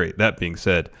sure, is great. That being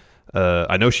said,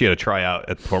 I know she had a tryout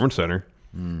at the Performance Center.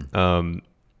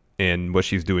 And what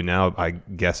she's doing now, I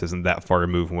guess, isn't that far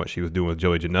removed from what she was doing with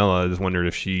Joey Janela. I just wondered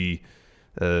if she,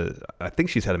 I think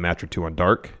she's had a match or two on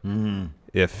Dark.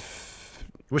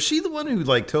 Was she the one who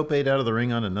like toped out of the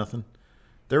ring onto nothing?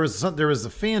 There was a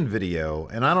fan video,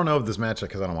 and I don't know if this match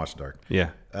because I don't watch Dark. Yeah.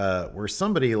 Where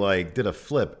somebody like did a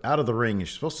flip out of the ring, and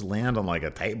she's supposed to land on like a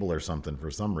table or something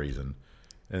for some reason,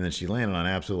 and then she landed on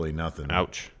absolutely nothing.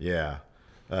 Ouch. Yeah.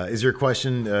 Is your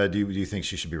question? Do you think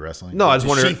she should be wrestling? No, I was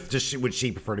wondering. Would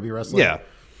she prefer to be wrestling? Yeah.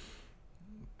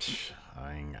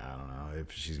 I don't know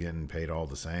if she's getting paid all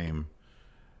the same.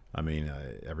 I mean,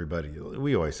 everybody.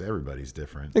 We always say everybody's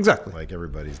different. Exactly. Like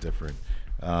everybody's different.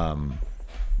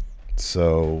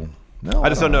 So no, I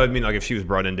just don't know. I mean, like if she was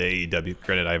brought into AEW,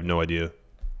 granted, I have no idea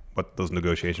what those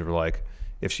negotiations were like.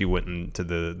 If she went into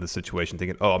the situation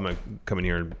thinking, "Oh, I'm gonna come in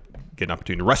here and get an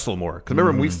opportunity to wrestle more," because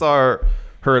remember when we saw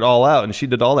her at All Out and she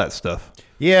did all that stuff.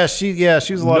 Yeah, she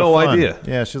was a lot of fun. No idea.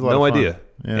 Yeah, she was a lot of fun. No idea.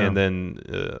 Yeah. And then,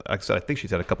 like I said, I think she's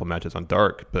had a couple matches on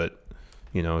Dark, but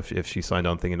you know, if she signed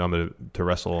on thinking I'm going to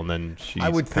wrestle, and then she's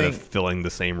kind of filling the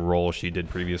same role she did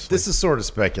previously. This is sort of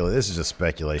speculation. This is just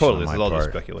speculation. Totally, on this my is all part.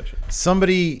 just speculation.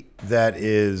 Somebody that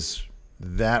is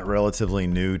that relatively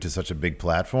new to such a big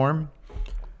platform,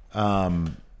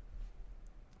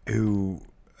 who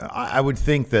I would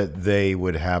think that they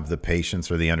would have the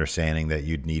patience or the understanding that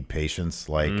you'd need patience.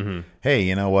 Like, hey,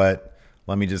 you know what?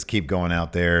 Let me just keep going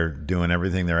out there doing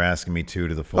everything they're asking me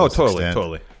to the fullest extent.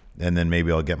 Totally. And then maybe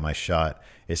I'll get my shot.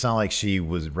 It's not like she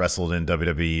was wrestled in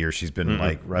WWE or she's been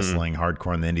like wrestling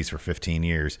hardcore in the indies for 15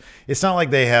 years. It's not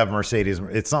like they have Mercedes.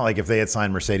 It's not like if they had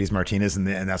signed Mercedes Martinez and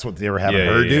that's what they were having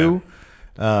her do.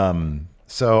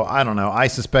 So I don't know. I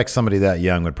suspect somebody that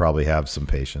young would probably have some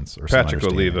patience or Patrick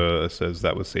some Oliva says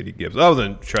that was Sadie Gibbs. I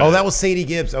wasn't trying. Oh, that was Sadie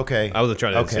Gibbs. Okay. I wasn't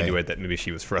trying to insinuate that maybe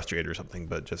she was frustrated or something,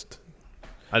 but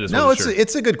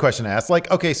it's a good question to ask. Like,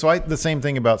 okay, so the same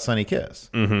thing about Sonny Kiss.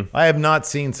 I have not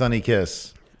seen Sonny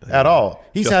Kiss at all.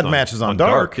 He's had matches on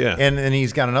Dark, yeah, and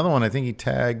he's got another one. I think he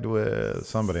tagged with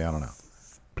somebody. I don't know.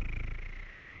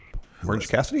 Orange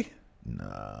Cassidy? No,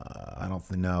 I don't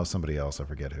think. No, somebody else. I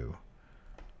forget who.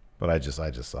 But I just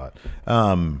saw it.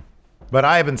 But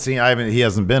I haven't seen. He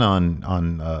hasn't been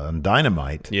on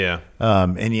Dynamite. Yeah.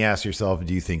 And you ask yourself,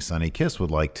 do you think Sonny Kiss would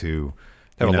like to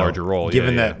have a larger role?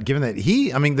 Given that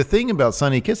the thing about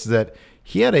Sonny Kiss is that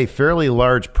he had a fairly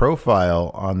large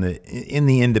profile in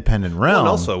the independent realm. Well, and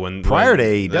also prior to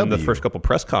AEW, in the first couple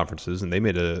press conferences, and they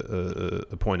made a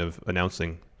point of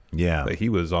announcing. Yeah, that he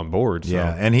was on board. So.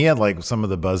 Yeah, and he had like some of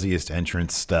the buzziest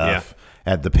entrance stuff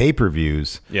at the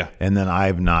pay-per-views. Yeah, and then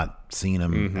I've not seen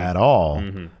him at all.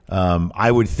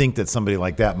 I would think that somebody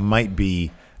like that might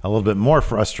be a little bit more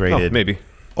frustrated. Maybe.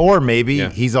 Or maybe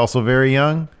he's also very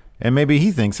young, and maybe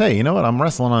he thinks, hey, you know what? I'm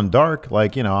wrestling on Dark.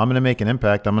 Like, you know, I'm going to make an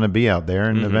impact. I'm going to be out there,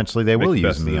 and eventually they will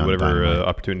use me on whatever Dynamite.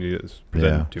 opportunity is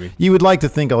presented to me. You would like to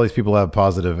think all these people have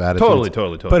positive attitudes.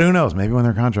 Totally. But who knows? Maybe when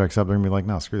their contract's up, they're going to be like,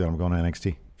 no, screw that. I'm going to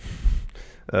NXT.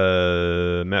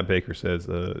 Matt Baker says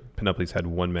Penelope's had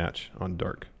one match on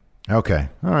Dark. Okay.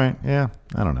 All right. Yeah.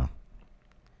 I don't know.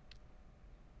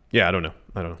 Yeah, I don't know.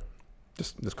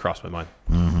 Just crossed my mind.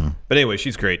 But anyway,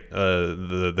 she's great.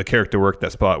 The character work,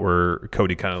 that spot where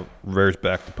Cody kind of rears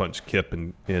back to punch Kip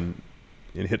and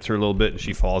hits her a little bit, and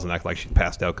she falls and acts like she's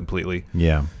passed out completely.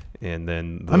 Yeah. And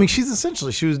then she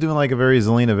was doing like a very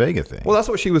Zelina Vega thing. Well, that's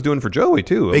what she was doing for Joey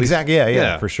too. Exactly.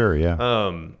 Yeah, for sure. Yeah.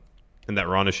 And that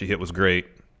Ronda she hit was great.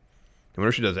 And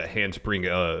whenever she does that handspring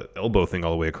elbow thing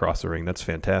all the way across the ring, that's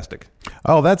fantastic.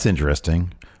 Oh, that's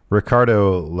interesting.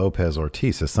 Ricardo Lopez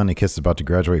Ortiz says Sonny Kiss is about to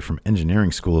graduate from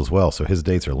engineering school as well, so his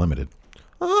dates are limited.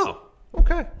 Oh,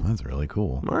 okay. That's really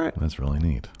cool. All right. That's really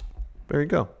neat. There you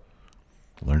go.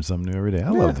 Learn something new every day. I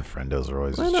love the friendos are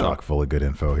always just chock full of good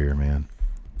info here, man.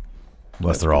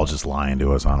 Unless they're all just lying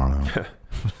to us. I don't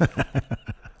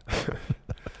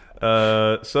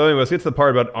know. So anyway, let's get to the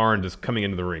part about Arn just coming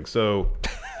into the ring. So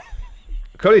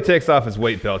Cody takes off his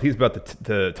weight belt. He's about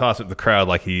to toss it to the crowd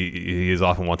like he is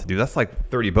often wont to do. That's like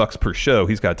 $30 per show.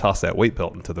 He's got to toss that weight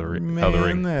belt into the ring.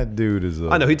 That dude is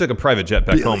I know. He took a private jet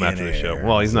back home after the show.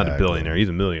 Well, he's not a billionaire. He's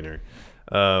a millionaire.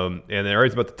 And then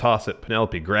he's about to toss it.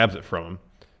 Penelope grabs it from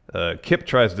him. Kip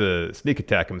tries to sneak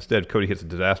attack him. Instead, Cody hits a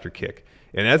disaster kick.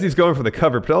 And as he's going for the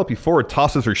cover, Penelope Ford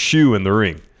tosses her shoe in the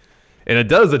ring. And it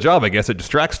does the job, I guess. It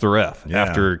distracts the ref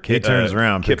after he turns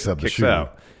around, picks up the shoe.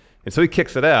 Out. And so he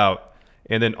kicks it out.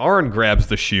 And then Arn grabs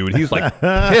the shoe, and he's like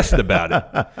pissed about it.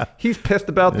 He's pissed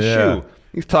about the shoe.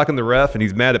 He's talking to the ref, and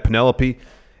he's mad at Penelope.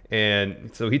 And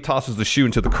so he tosses the shoe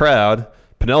into the crowd.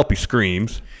 Penelope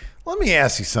screams. Let me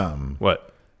ask you something.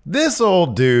 What? This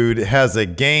old dude has a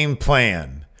game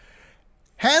plan.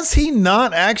 Has he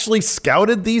not actually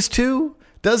scouted these two?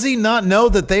 Does he not know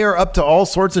that they are up to all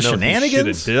sorts of shenanigans?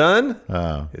 What should have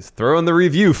done is throw in the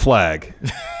review flag.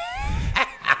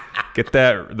 Get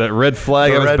that red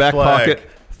flag out of his back pocket.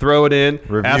 Throw it in.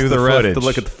 Ask the ref to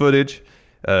look at the footage.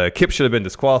 Kip should have been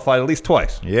disqualified at least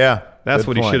twice. Yeah. That's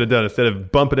what he should have done instead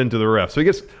of bumping into the ref. So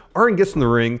Arn gets in the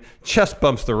ring, chest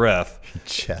bumps the ref.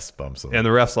 Chest bumps him. And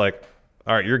the ref's like,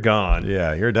 all right, you're gone.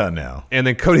 Yeah, you're done now. And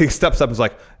then Cody steps up and is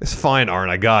like, it's fine, Arn,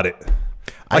 I got it.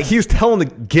 Like he was telling him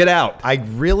to get out. I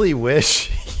really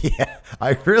wish. Yeah,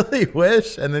 I really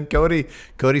wish. And then Cody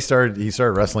started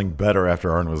wrestling better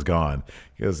after Arn was gone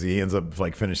because he ends up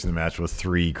like finishing the match with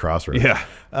 3 crossroads. Yeah.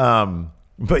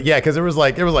 But yeah, because it was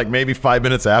like maybe 5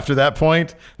 minutes after that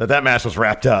point that match was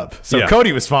wrapped up. So yeah.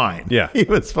 Cody was fine. Yeah, he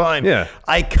was fine. Yeah.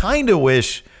 I kind of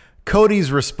wish Cody's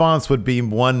response would be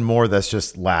one more that's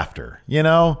just laughter. You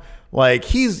know, like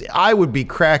I would be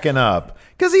cracking up.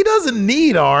 Because he doesn't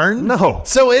need Arn. No.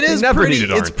 So it is needed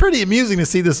Arn. It's pretty amusing to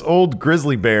see this old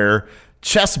grizzly bear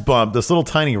chest bump this little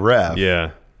tiny ref.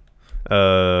 Yeah.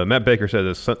 Matt Baker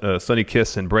said Sonny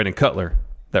Kiss and Brandon Cutler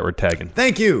that were tagging.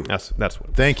 Thank you. That's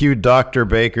what. Thank you, Dr.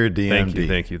 Baker, DMD.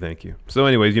 Thank you. So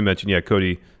anyways, you mentioned,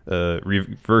 Cody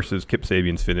reverses Kip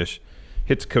Sabian's finish,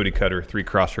 hits Cody Cutter, 3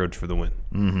 crossroads for the win.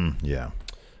 Mm-hmm. Yeah.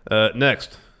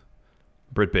 Next,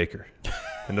 Britt Baker.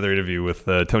 Another interview with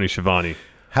Tony Schiavone.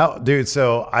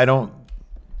 So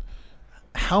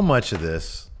how much of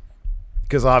this,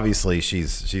 because obviously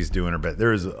she's doing her best.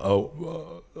 There's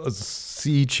a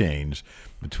sea change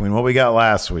between what we got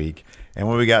last week and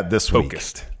what we got this week.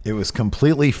 Focused. It was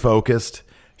completely focused.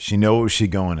 She knows what she's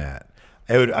going at.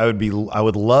 I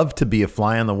would love to be a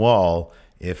fly on the wall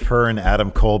if her and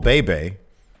Adam Cole Bebe,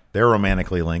 they're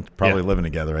romantically linked, probably living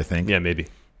together, I think. Yeah, maybe.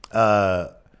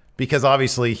 Because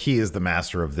obviously he is the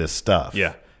master of this stuff.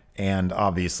 Yeah. And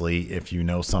obviously, if you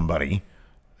know somebody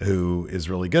who is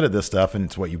really good at this stuff and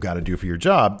it's what you've got to do for your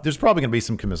job, there's probably going to be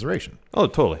some commiseration. Oh,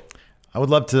 totally. I would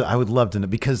love to know,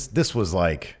 because this was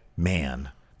like, man,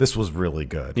 this was really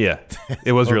good. Yeah,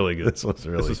 it was really good. This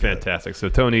was fantastic. So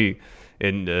Tony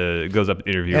goes up to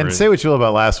interview her. And say what you will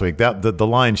about last week. That the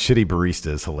line "shitty barista"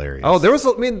 is hilarious. Oh, there was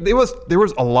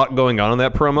a lot going on in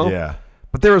that promo. Yeah.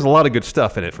 But there was a lot of good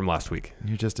stuff in it from last week.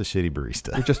 You're just a shitty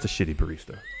barista. You're just a shitty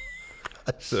barista.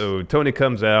 So Tony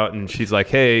comes out and she's like,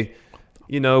 hey,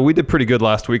 we did pretty good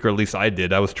last week, or at least I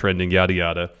did. I was trending, yada,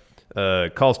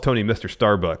 yada. Calls Tony Mr.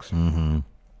 Starbucks.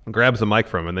 Mm-hmm. Grabs the mic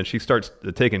from him, and then she starts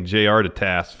taking JR to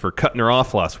task for cutting her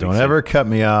off last week. Don't ever cut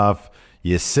me off.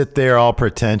 You sit there all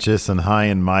pretentious and high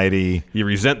and mighty. You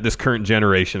resent this current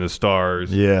generation of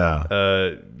stars.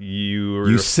 Yeah.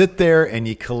 You sit there and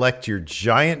you collect your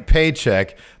giant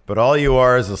paycheck, but all you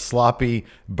are is a sloppy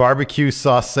barbecue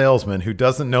sauce salesman who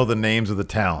doesn't know the names of the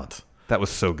talent. That was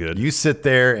so good. You sit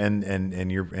there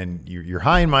and you're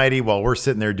high and mighty while we're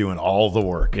sitting there doing all the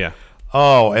work. Yeah.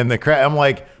 Oh, and the crowd. I'm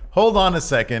like, hold on a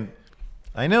second.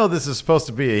 I know this is supposed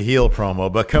to be a heel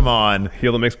promo, but come on.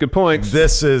 Heel that makes good points.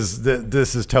 This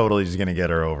is totally just going to get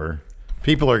her over.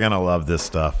 People are going to love this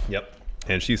stuff. Yep.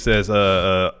 And she says,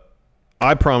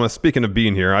 I promise, speaking of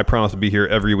being here, I promise to be here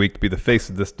every week to be the face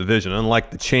of this division,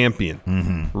 unlike the champion,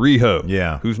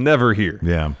 Riho, who's never here.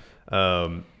 Yeah.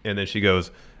 And then she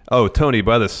goes, oh, Tony,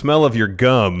 by the smell of your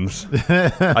gums,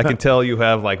 I can tell you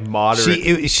have like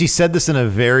moderate. She said this in a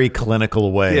very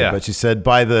clinical way, but she said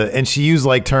and she used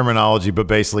like terminology, but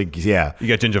basically, yeah. You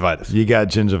got gingivitis.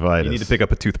 You need to pick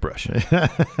up a toothbrush.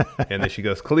 And then she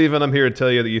goes, Cleveland, I'm here to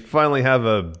tell you that you finally have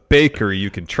a bakery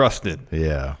you can trust in.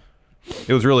 Yeah.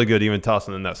 It was really good, even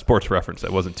tossing in that sports reference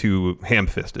that wasn't too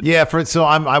ham-fisted. Yeah,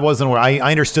 I wasn't aware. I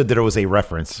understood that it was a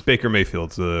reference. Baker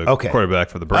Mayfield's the quarterback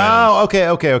for the Browns. Oh, okay.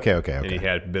 And he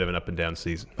had a bit of an up-and-down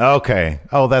season. Okay.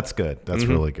 Oh, that's good. That's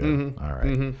really good. Mm-hmm. All right.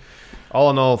 Mm-hmm. All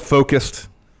in all, focused,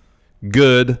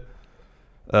 good.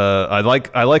 I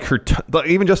like her,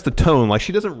 even just the tone. Like,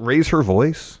 she doesn't raise her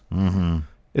voice. Mm-hmm.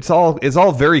 It's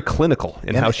all very clinical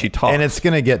in how she talks. And it's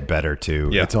going to get better, too.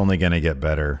 Yeah. It's only going to get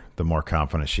better the more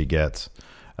confident she gets.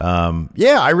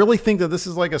 I really think that this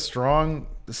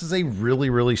is a really,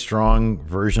 really strong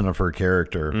version of her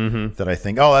character that I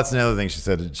think, that's another thing she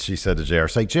said to JR.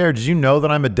 It's like, JR, did you know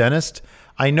that I'm a dentist?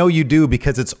 I know you do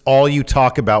because it's all you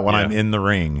talk about when I'm in the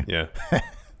ring. Yeah.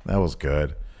 That was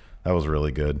good. That was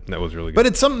really good. But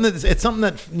it's something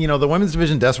that the women's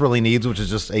division desperately needs, which is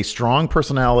just a strong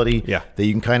personality. Yeah. That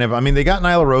you can they got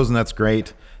Nyla Rose, and that's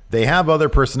great. They have other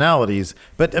personalities,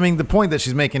 but I mean, the point that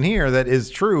she's making here that is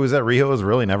true is that Riho is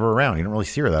really never around. You don't really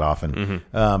see her that often.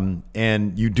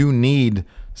 And you do need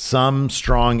some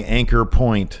strong anchor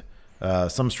point,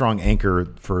 some strong anchor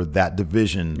for that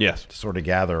division to sort of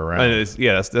gather around. And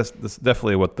that's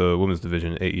definitely what the women's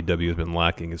division AEW has been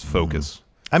lacking is focus.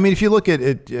 I mean, if you look at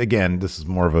it, again, this is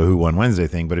more of a Who Won Wednesday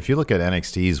thing, but if you look at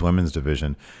NXT's women's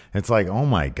division, it's like, oh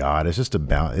my God, there's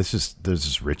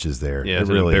just riches there. Yeah, it's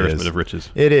it really an embarrassment is. of riches.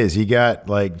 It is. You got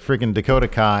like freaking Dakota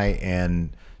Kai and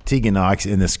Tegan Nox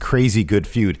in this crazy good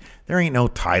feud. There ain't no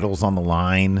titles on the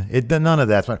line. None of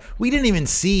that's fine. We didn't even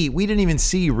see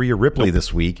Rhea Ripley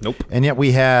this week. Nope. And yet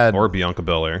we had Bianca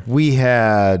Belair. We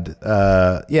had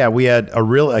a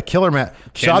killer match.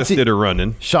 Candice did a run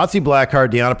in. Shotzi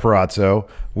Blackheart, Deonna Purrazzo.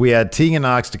 We had Tegan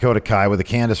Nox, Dakota Kai with a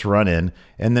Candice run in,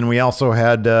 and then we also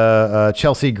had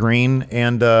Chelsea Green,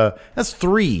 and that's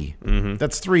 3.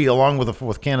 That's 3 along with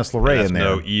Candice LeRae in there.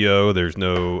 No EO. There's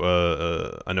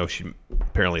no. I know she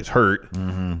apparently is hurt,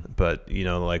 but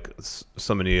like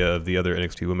so many of the other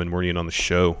NXT women weren't even on the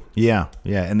show. Yeah,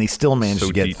 and they still managed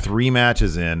to get 3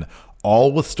 matches in,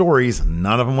 all with stories,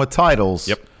 none of them with titles.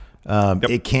 Yep.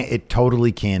 It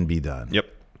totally can be done. Yep.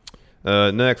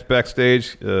 Next,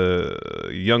 backstage,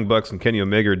 Young Bucks and Kenny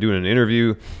Omega are doing an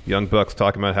interview. Young Bucks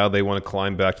talking about how they want to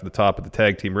climb back to the top of the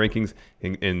tag team rankings,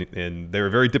 and they were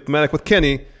very diplomatic with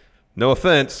Kenny. No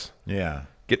offense. Yeah.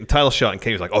 Getting the title shot, and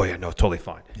Kenny was like, "Oh yeah, no, totally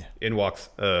fine." Yeah. In walks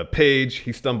Paige.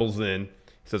 He stumbles in. He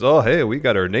says, "Oh hey, we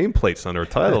got our nameplates on our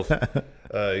titles."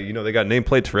 They got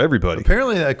nameplates for everybody.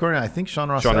 Apparently, according to, I think Sean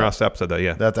Ross Sapp said that,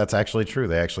 yeah. That's actually true.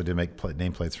 They actually did make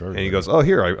nameplates for everybody. And he goes, "Oh,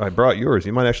 here, I brought yours.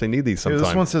 You might actually need these sometime." Here,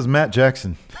 this one says Matt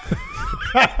Jackson.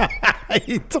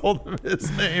 He told him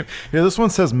his name. Here, this one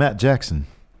says Matt Jackson.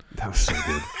 That was so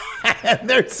good. And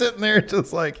they're sitting there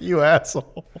just like, you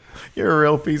asshole. You're a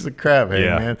real piece of crap,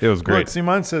 Hangman. It was great. Look, see,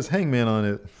 mine says Hangman on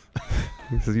it.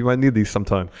 He says, "You might need these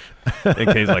sometime." And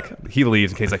Kane's like, he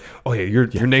leaves, and Kane's like, "Oh yeah,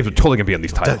 your names are totally gonna be on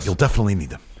these titles. You'll definitely need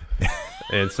them."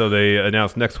 And so they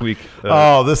announced next week.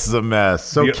 This is a mess.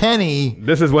 So Kenny,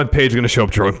 this is when Paige is going to show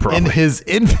up drunk, probably. In his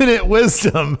infinite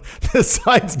wisdom,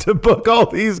 decides to book all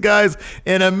these guys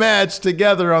in a match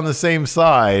together on the same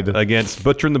side against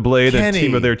Butcher and the Blade, and a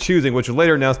team of their choosing, which would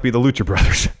later announced to be the Lucha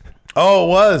Brothers. Oh, it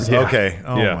was? Yeah. Okay.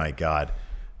 Oh my God,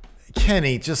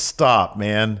 Kenny, just stop,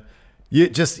 man. You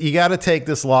got to take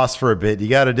this loss for a bit. You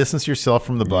got to distance yourself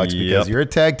from the Bucks because you're a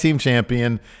tag team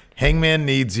champion. Hangman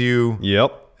needs you.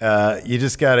 Yep. You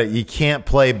just gotta. You can't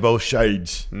play both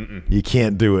sides. You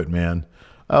can't do it, man.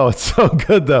 Oh, it's so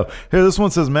good though. Here, this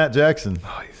one says Matt Jackson.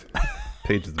 Oh,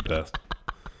 Paige is the best.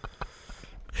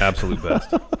 Absolute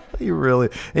best. He really,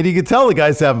 and you can tell the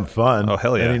guy's having fun. Oh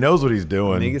hell yeah! And he knows what he's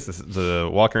doing. And he gets to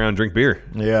walk around and drink beer.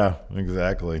 Yeah,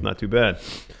 exactly. Not too bad.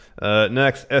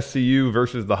 Next, SCU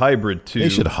versus the Hybrid 2. They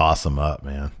should hoss him up,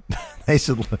 man. They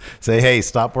should say, "Hey,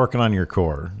 stop working on your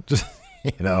core." Just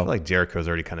I feel like Jericho's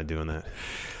already kind of doing that.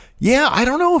 Yeah, I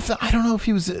don't know if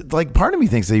he was like. Part of me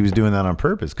thinks that he was doing that on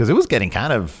purpose because it was getting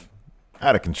kind of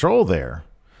out of control there.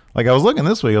 Like I was looking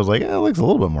this week, I was like, it looks a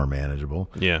little bit more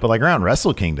manageable. Yeah, but like around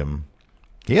Wrestle Kingdom,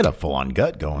 he had a full on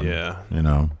gut going. Yeah,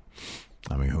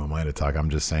 I mean, who am I to talk?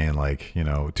 I'm just saying,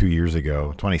 2 years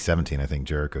ago, 2017, I think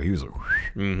Jericho, he was,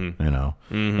 and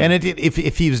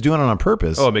if he was doing it on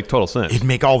purpose, it'd make total sense. It'd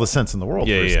make all the sense in the world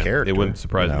for his character. It wouldn't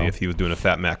surprise me if he was doing a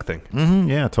Fat Mac thing.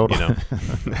 Yeah, totally.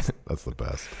 That's the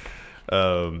best.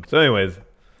 So, anyways,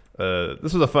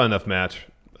 this was a fun enough match.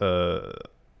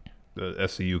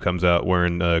 SCU comes out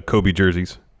wearing Kobe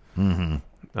jerseys.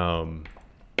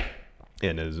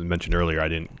 And as mentioned earlier, I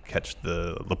didn't catch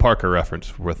the Parker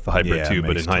reference with the Hybrid 2,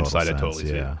 but in hindsight, I totally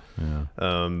see it.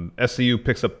 SCU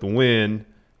picks up the win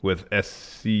with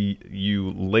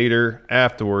SCU later.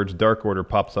 Afterwards, Dark Order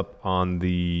pops up on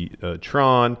the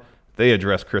Tron. They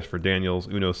address Christopher Daniels.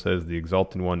 Uno says the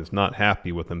Exalted One is not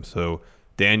happy with him, so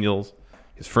Daniels,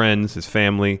 his friends, his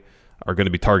family are going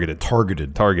to be targeted. The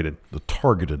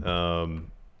targeted.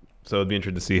 So it'd be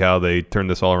interesting to see how they turn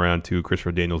this all around to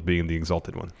Christopher Daniels being the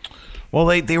Exalted One. Well,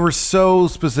 they were so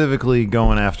specifically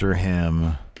going after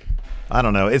him. I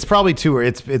don't know. It's probably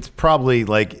it's probably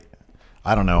like,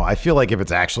 I don't know. I feel like if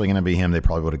it's actually going to be him, they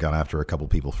probably would have gone after a couple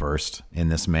people first in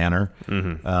this manner.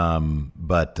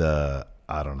 But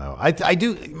I don't know. I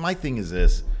do. My thing is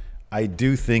this. I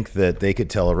do think that they could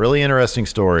tell a really interesting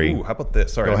story. Ooh, how about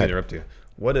this? Sorry, I didn't interrupt you.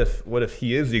 What if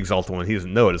he is the Exalted One? He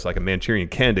doesn't know it. It's like a Manchurian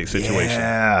Candidate situation.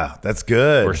 Yeah, that's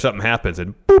good. Where something happens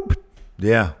and boop.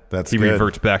 Yeah, that's he good.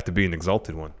 reverts back to being the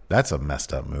Exalted One. That's a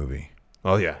messed up movie.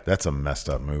 Oh yeah, that's a messed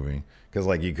up movie because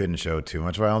you couldn't show too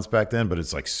much violence back then, but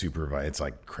it's super. It's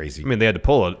crazy. I mean, they had to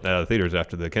pull it out of theaters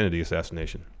after the Kennedy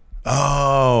assassination.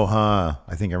 Oh, huh.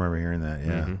 I think I remember hearing that.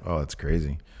 Yeah. Mhm. Oh, that's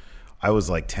crazy. I was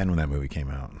like 10 when that movie came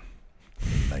out.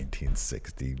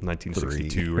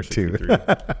 1962 or 63. It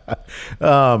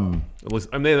was,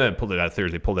 I mean, they didn't pull it out of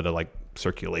theaters. They pulled it out of like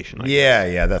circulation. I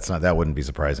guess. Yeah. That wouldn't be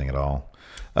surprising at all.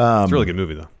 It's a really good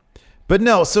movie though. But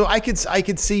no, so I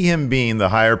could see him being the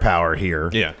higher power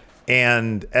here. Yeah.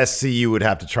 And SCU would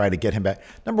have to try to get him back.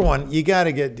 Number one, you got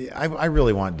to get. I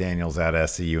really want Daniels out of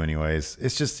SCU, anyways.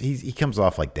 It's just he comes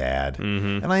off like dad,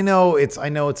 and I know it's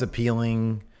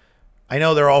appealing. I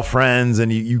know they're all friends,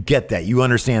 and you get that. You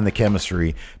understand the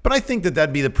chemistry, but I think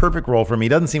that'd be the perfect role for him. He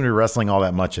doesn't seem to be wrestling all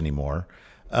that much anymore,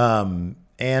 and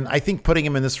I think putting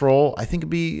him in this role, I think it'd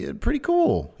be pretty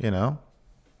cool.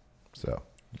 So,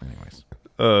 anyways.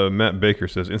 Matt Baker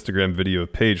says Instagram video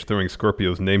of Paige throwing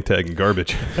Scorpio's name tag in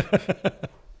garbage.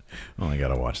 Oh, I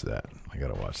gotta watch that.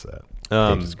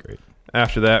 Paige is great.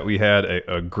 After that, we had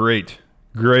a great.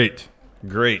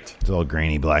 It's all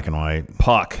grainy, black and white.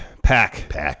 Pac.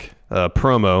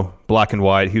 Promo, black and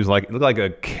white. He was like, it looked like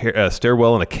a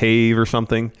stairwell in a cave or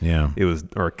something. Yeah. It was,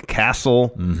 or a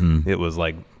castle. Mm-hmm. It was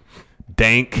like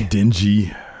dank,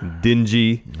 dingy.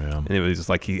 Yeah. And it was just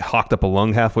like he hawked up a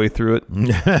lung halfway through it.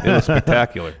 It was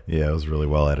spectacular. Yeah, it was really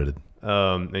well edited.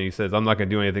 And he says, I'm not going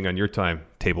to do anything on your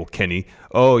timetable, Kenny.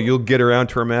 Oh, you'll get around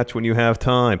to our match when you have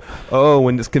time. Oh,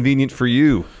 when it's convenient for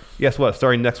you. Guess what?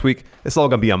 Starting next week, it's all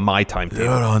going to be on my timetable.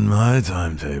 Not on my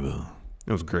timetable.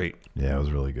 It was great. Yeah, it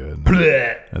was really good.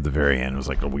 Blech. At the very end, it was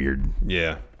like a weird...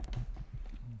 Yeah.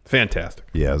 Fantastic.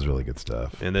 Yeah, it was really good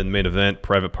stuff. And then main event,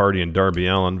 Private Party and Darby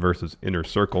Allin versus Inner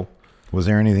Circle. Was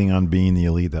there anything on Being the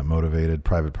Elite that motivated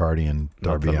Private Party and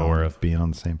Darby Allin being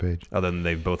on the same page? Other than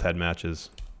they've both had matches.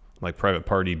 Like Private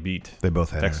Party beat they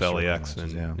both had XLAX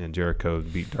matches, and Jericho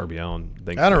beat Darby Allin.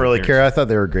 I don't really care. I thought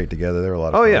they were great together. They were a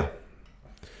lot of fun.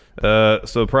 Yeah.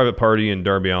 So Private Party and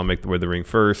Darby Allin make the way to the ring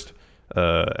first.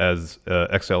 As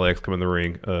XLAX come in the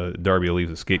ring, Darby leaves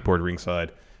the skateboard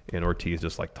ringside, and Ortiz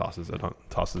just like tosses it out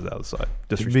of the side.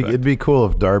 Disrespect. It'd be cool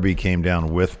if Darby came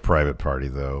down with Private Party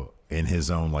though, in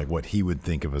his own like what he would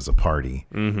think of as a party,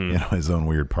 his own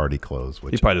weird party clothes.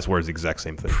 Which he probably just wears the exact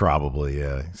same thing. Probably,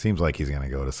 yeah. Seems like he's gonna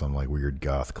go to some like weird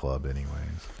goth club, anyways.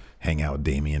 Hang out with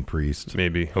Damian Priest.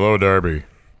 Maybe. Hello, Darby.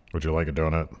 Would you like a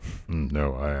donut?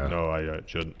 No, I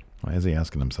shouldn't. Why is he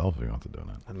asking himself if he wants a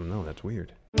donut? I don't know. That's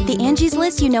weird. The Angie's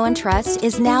List you know and trust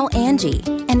is now Angie,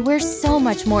 and we're so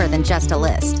much more than just a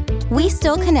list. We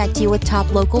still connect you with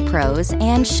top local pros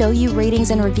and show you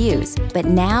ratings and reviews, but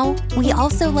now we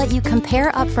also let you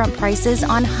compare upfront prices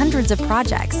on hundreds of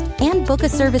projects and book a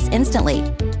service instantly.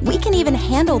 We can even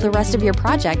handle the rest of your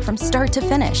project from start to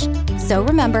finish. So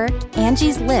remember,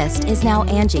 Angie's List is now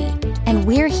Angie, and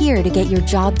we're here to get your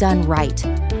job done right.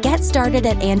 Get started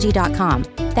at Angie.com.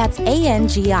 That's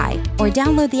ANGI, or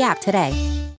download the app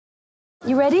today.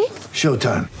 You ready?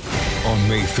 Showtime. On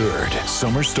May 3rd,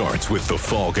 summer starts with The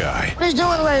Fall Guy. Let's do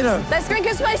it later. Let's drink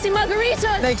a spicy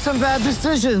margarita. Make some bad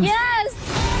decisions. Yes.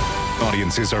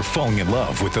 Audiences are falling in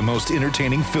love with the most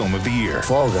entertaining film of the year.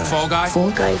 Fall Guy. Fall Guy?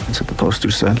 Fall Guy. That's what the poster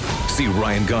said. See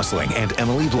Ryan Gosling and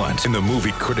Emily Blunt in the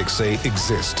movie critics say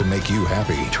exists to make you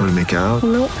happy. Trying to make it out?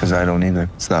 Nope. Because I don't either.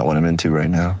 It's not what I'm into right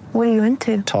now. What are you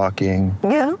into? Talking.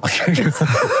 Yeah.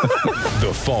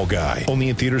 The Fall Guy. Only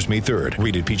in theaters May 3rd.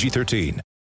 Rated PG-13.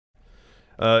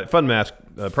 Fun match.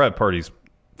 Private Party's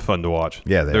fun to watch.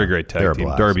 Yeah, they're a great tag team.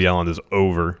 Darby Allin is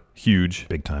over. Huge.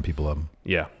 Big time. People love him.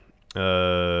 Yeah.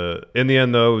 In the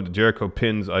end, though, Jericho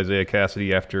pins Isaiah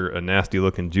Cassidy after a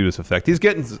nasty-looking Judas effect. He's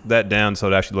getting that down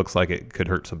so it actually looks like it could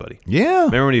hurt somebody. Yeah.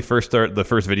 Remember when he first started the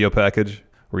first video package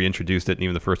where he introduced it, and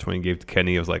even the first one he gave to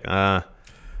Kenny, it was like,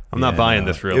 I'm not buying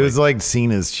this really. It was like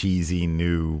Cena's cheesy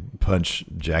new punch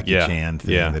Jackie Chan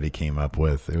thing that he came up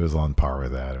with. It was on par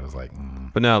with that. It was like...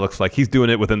 But now it looks like he's doing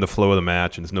it within the flow of the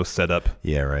match, and there's no setup.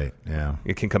 Yeah, right. Yeah.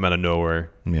 It can come out of nowhere.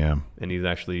 Yeah. And he's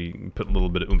actually put a little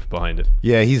bit of oomph behind it.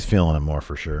 Yeah, he's feeling it more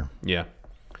for sure. Yeah.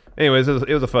 Anyways, it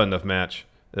was a fun enough match.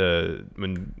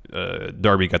 When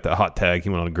Darby got that hot tag, he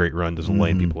went on a great run, just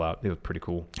laying people out. It was pretty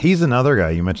cool. He's another guy,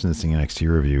 you mentioned this in NXT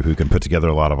review, who can put together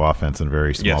a lot of offense in a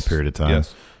very small period of time.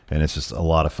 Yes. And it's just a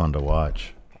lot of fun to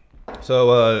watch.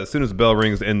 So as soon as the bell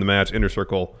rings to end the match, Inner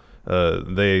Circle,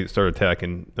 they start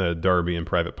attacking Darby and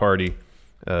Private Party.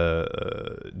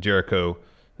 Jericho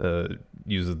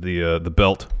uses the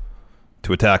belt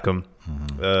to attack him.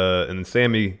 And then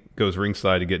Sammy goes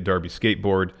ringside to get Darby's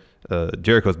skateboard.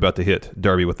 Jericho's about to hit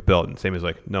Darby with the belt, and Sammy's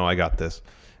like, no, I got this.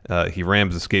 He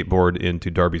rams the skateboard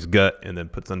into Darby's gut and then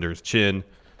puts under his chin,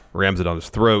 rams it on his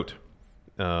throat.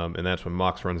 And that's when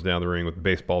Mox runs down the ring with a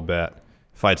baseball bat,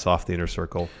 fights off the Inner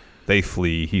Circle. They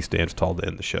flee. He stands tall to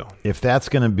end the show. If that's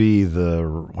going to be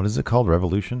what is it called?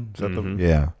 Revolution? Is that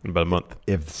yeah. In about a month.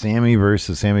 If Sammy Guevara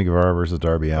versus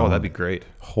Darby Allin. Oh, that'd be great.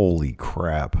 Holy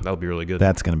crap. That would be really good.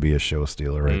 That's going to be a show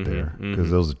stealer right there.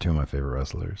 Because those are two of my favorite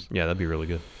wrestlers. Yeah, that'd be really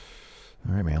good.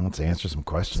 All right, man. Let's answer some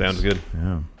questions. Sounds good.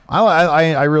 Yeah.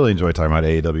 I really enjoy talking about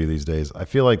AEW these days. I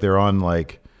feel like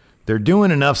they're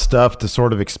doing enough stuff to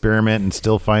sort of experiment and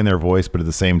still find their voice, but at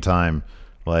the same time,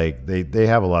 like they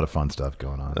have a lot of fun stuff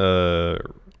going on.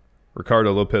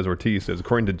 Ricardo Lopez Ortiz says,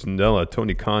 according to Janela,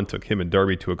 Tony Khan took him and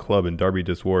Darby to a club, and Darby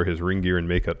just wore his ring gear and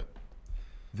makeup.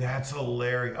 That's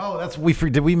hilarious. Oh,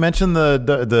 did we mention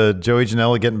the Joey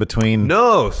Janela getting between?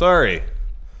 No, sorry.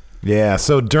 Yeah,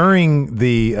 so during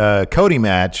the Cody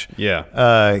match,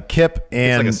 Kip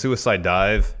and it's like a suicide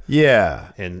dive.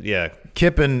 Yeah, and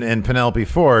Kip and Penelope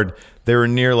Ford, they were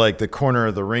near like the corner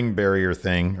of the ring barrier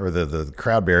thing or the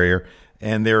crowd barrier,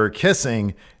 and they were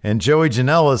kissing. And Joey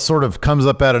Janela sort of comes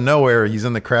up out of nowhere. He's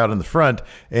in the crowd in the front,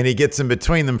 and he gets in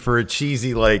between them for a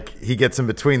cheesy he gets in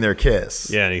between their kiss.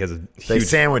 Yeah, and he has they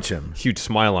sandwich him, huge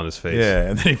smile on his face. Yeah,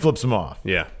 and then he flips him off.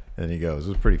 Yeah, and he goes. It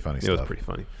was pretty funny. It was pretty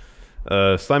funny.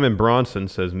 Simon Bronson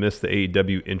says, missed the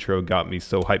AEW intro, got me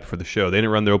so hyped for the show. They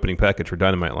didn't run their opening package for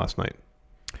Dynamite last night.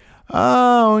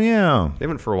 Oh, yeah. They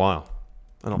haven't for a while.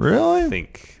 I don't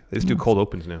think. They just do cold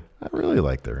opens now. I really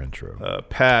like their intro.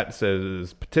 Pat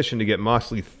says, petition to get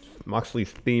Moxley's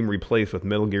theme replaced with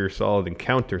Metal Gear Solid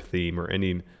Encounter theme or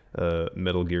any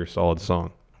Metal Gear Solid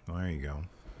song. Well, there you go.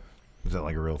 Is that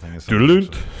like a real thing?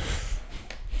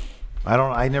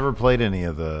 I never played any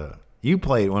of the... You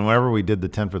played, whenever we did the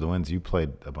 10 for the wins, you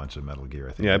played a bunch of Metal Gear,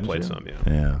 I think. Yeah, I played some,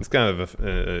 yeah. It's kind of,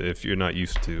 if you're not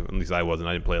used to, at least I wasn't,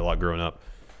 I didn't play a lot growing up.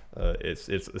 It's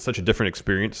such a different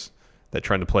experience that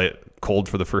trying to play it cold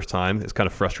for the first time is kind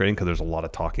of frustrating because there's a lot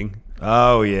of talking.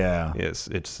 Oh, yeah.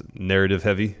 It's narrative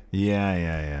heavy.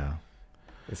 Yeah.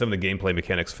 And some of the gameplay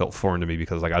mechanics felt foreign to me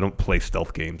because I don't play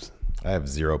stealth games. I have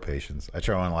zero patience.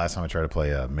 Last time I tried to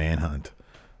play Manhunt,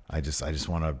 I just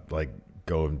want to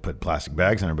go and put plastic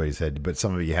bags on everybody's head, but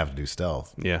some of you have to do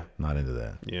stealth. Yeah. Not into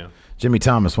that. Yeah. Jimmy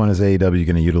Thomas, when is AEW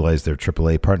going to utilize their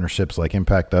AAA partnerships like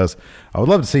Impact does? I would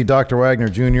love to see Dr. Wagner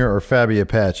Jr. or Fabi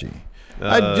Apache.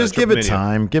 I'd just give it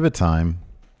time. Give it time.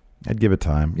 I'd give it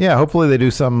time. Yeah, hopefully they do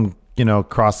some,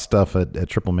 cross stuff at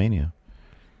Triple Mania.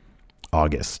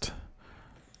 August.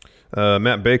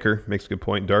 Matt Baker makes a good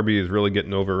point. Darby is really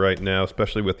getting over right now,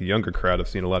 especially with the younger crowd. I've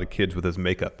seen a lot of kids with his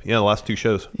makeup. Yeah, the last two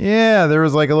shows. Yeah, there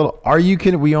was like a little... Are you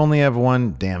kidding? We only have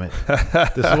one. Damn it.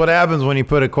 This is what happens when you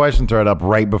put a question thread up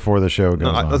right before the show goes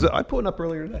on. I put one up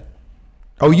earlier today.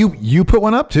 Oh, you put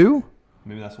one up too?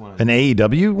 Maybe that's one. An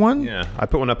AEW one? Yeah, I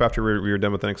put one up after we were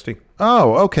done with NXT.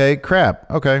 Oh, okay.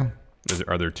 Crap. Okay.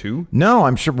 Are there two? No,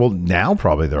 I'm sure. Well, now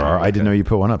probably there are. Okay. I didn't know you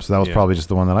put one up, so that was probably just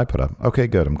the one that I put up. Okay,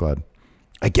 good. I'm glad.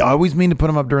 I always mean to put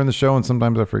them up during the show, and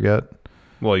sometimes I forget.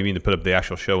 Well, you mean to put up the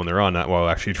actual show when they're on, not while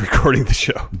actually recording the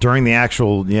show. During the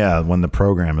actual, when the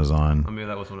program is on. Maybe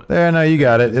that was one. There, no, you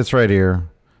got it. It's right here.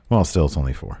 Well, still, it's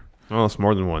only 4. Well, it's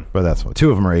more than one. But that's what. 2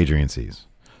 of them are Adrian C's.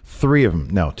 2 of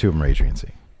them are Adrian C.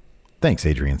 Thanks,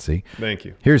 Adrian C. Thank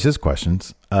you. Here's his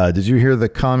questions. Did you hear the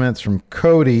comments from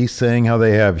Cody saying how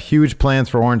they have huge plans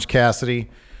for Orange Cassidy?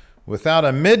 Without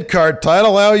a mid-card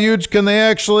title, how huge can they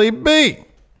actually be?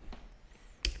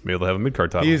 Maybe they'll have a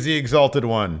mid-card title. He's the exalted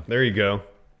one. There you go.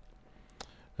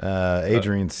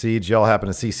 Adrian Siege, y'all happen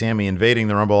to see Sammy invading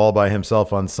the Rumble all by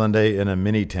himself on Sunday in a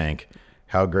mini tank.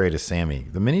 How great is Sammy?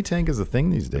 The mini tank is a thing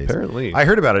these days. Apparently. I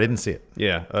heard about it. I didn't see it.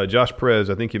 Yeah. Josh Perez,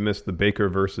 I think you missed the Baker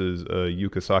versus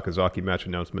Yuka Sakazaki match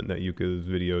announcement in that Yuka's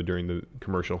video during the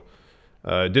commercial.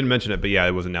 Didn't mention it, but yeah,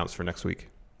 it was announced for next week.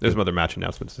 There's some other match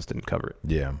announcements, just didn't cover it.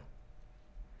 Yeah.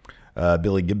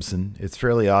 Billy Gibson, it's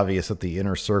fairly obvious that the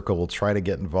Inner Circle will try to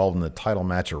get involved in the title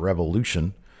match at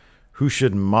Revolution. Who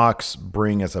should Mox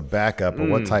bring as a backup, or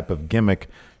what type of gimmick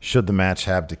should the match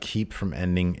have to keep from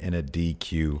ending in a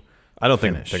DQ? I don't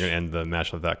think they're going to end the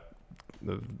match with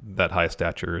that high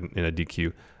stature in a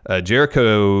DQ.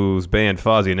 Jericho's band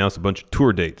Fozzy announced a bunch of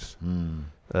tour dates.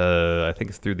 I think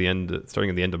it's through starting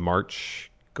at the end of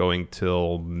March, going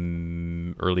till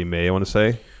early May, I want to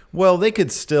say. Well, they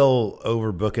could still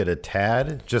overbook it a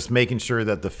tad, just making sure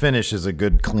that the finish is a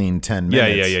good, clean 10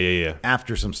 minutes. Yeah.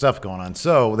 After some stuff going on.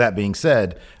 So, that being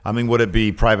said, would it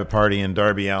be Private Party and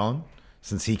Darby Allin?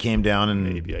 Since he came down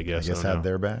and maybe, I guess had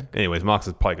their back? Anyways, Mox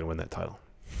is probably going to win that title.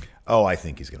 Oh, I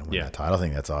think he's going to win that title. I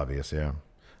think that's obvious, yeah.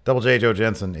 Double J Joe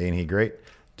Jensen, ain't he great?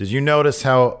 Did you notice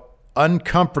how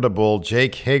uncomfortable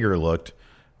Jake Hager looked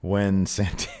when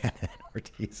Santana and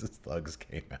Ortiz's thugs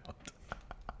came out?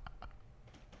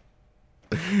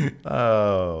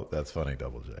 Oh, that's funny,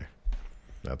 Double J.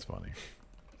 That's funny.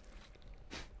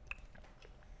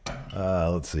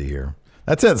 Let's see here.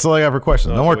 That's it. That's all I got for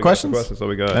questions. No more questions? That's all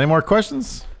we got. Any more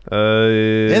questions?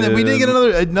 And then we didn't get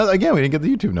another. Again, we didn't get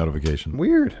the YouTube notification.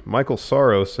 Weird. Michael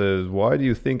Sorrow says, "Why do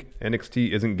you think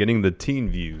NXT isn't getting the teen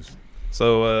views?"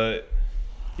 So,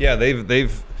 yeah,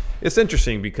 they've. It's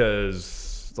interesting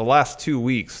because the last 2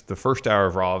 weeks, the first hour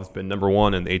of Raw has been number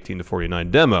one in the 18 to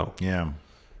 49 demo. Yeah.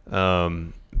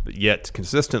 But yet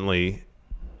consistently,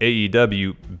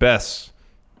 AEW bests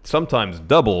sometimes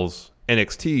doubles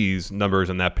NXT's numbers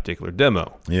in that particular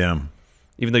demo. Yeah.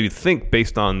 Even though you'd think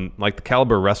based on like the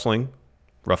caliber of wrestling,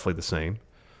 roughly the same,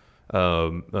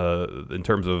 in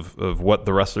terms of what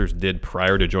the wrestlers did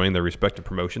prior to joining their respective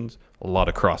promotions, a lot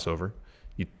of crossover.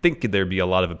 You'd think there'd be a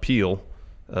lot of appeal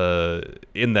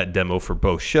in that demo for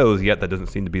both shows, yet that doesn't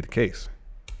seem to be the case.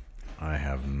 I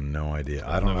have no idea.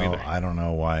 I don't know. I don't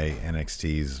know why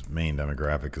NXT's main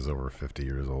demographic is over 50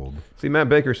 years old. See, Matt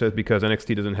Baker says because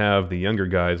NXT doesn't have the younger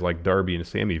guys like Darby and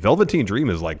Sammy. Velveteen Dream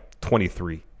is like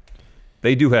 23.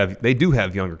 They do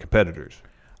have younger competitors.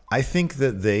 I think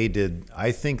that they did.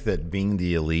 I think that Being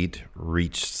the Elite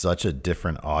reached such a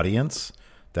different audience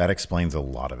that explains a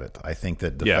lot of it. I think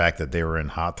that the fact that they were in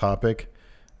Hot Topic,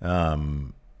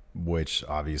 which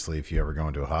obviously if you ever go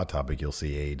into a Hot Topic, you'll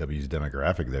see AEW's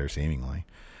demographic there seemingly.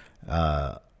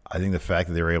 I think the fact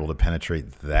that they were able to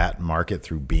penetrate that market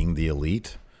through Being the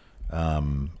Elite, I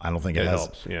don't think it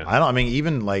helps. Yeah. I mean,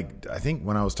 even like, I think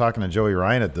when I was talking to Joey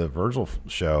Ryan at the Virgil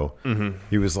show,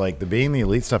 he was like, the Being the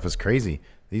Elite stuff is crazy.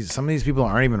 Some of these people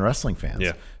aren't even wrestling fans.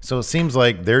 Yeah. So it seems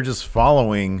like they're just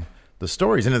following the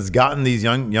stories, and it's gotten these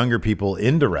younger people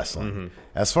into wrestling.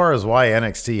 As far as why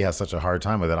NXT has such a hard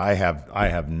time with it, I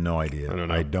have no idea. I don't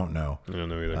know. I don't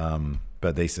know either.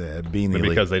 But they said Being the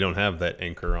Elite, because they don't have that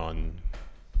anchor on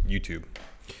YouTube.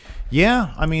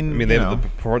 Yeah, I mean, the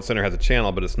Performance Center has a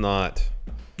channel, but it's not.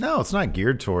 No, it's not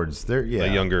geared towards a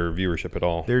younger viewership at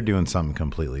all. They're doing something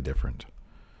completely different.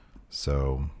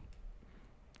 So.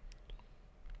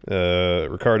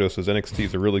 Ricardo says NXT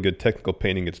is a really good technical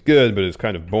painting. It's good, but it's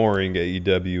kind of boring.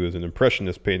 AEW is an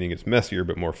impressionist painting. It's messier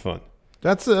but more fun.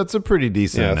 That's a pretty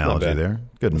decent analogy there.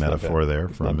 Good metaphor there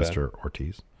from Mr.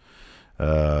 Ortiz.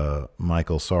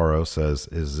 Michael Sorrow says,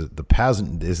 "Is it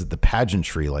the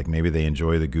pageantry? Like maybe they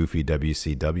enjoy the goofy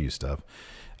WCW stuff."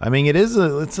 I mean, it's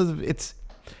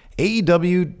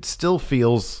AEW still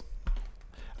feels.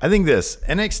 I think this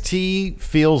NXT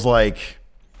feels like.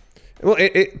 Well,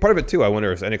 part of it too, I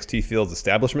wonder if NXT feels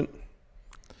establishment,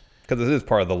 because it is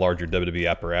part of the larger WWE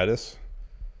apparatus,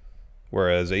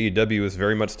 whereas AEW is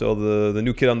very much still the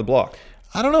new kid on the block.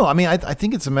 I don't know. I mean, I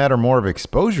think it's a matter more of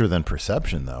exposure than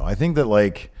perception, though. I think that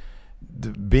like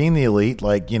Being the Elite,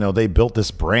 like they built this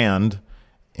brand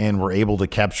and were able to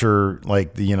capture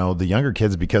like the younger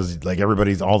kids because like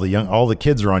all the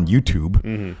kids are on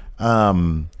YouTube.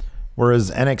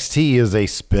 Whereas NXT is a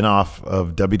spinoff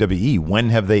of WWE. When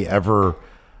have they ever?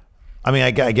 I mean,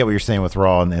 I get what you're saying with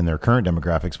Raw and their current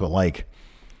demographics, but like,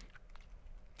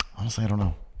 honestly, I don't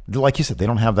know. Like you said, they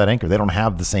don't have that anchor. They don't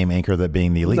have the same anchor that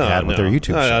Being the Elite had with their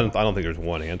YouTube show. I don't think there's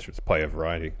one answer. It's probably a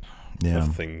variety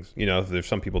of things. There's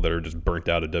some people that are just burnt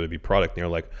out of WWE product, and they're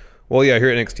like, well, yeah, here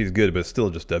NXT is good, but it's still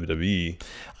just WWE.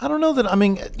 I don't know that. I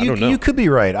mean, you could be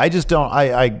right. I just don't.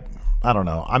 I don't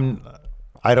know.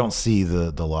 I don't see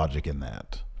the logic in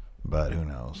that, but who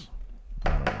knows? I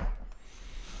don't know.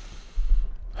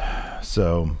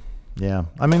 So, yeah.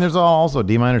 I mean, there's also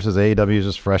D Miner says AEW is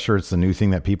just fresher. It's the new thing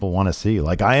that people want to see.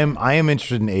 Like I am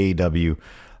interested in AEW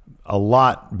a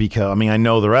lot because I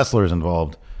know the wrestlers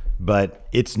involved, but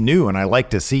it's new and I like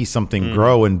to see something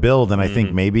grow and build. And I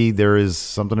think maybe there is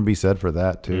something to be said for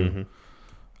that too.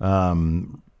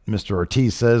 Mr.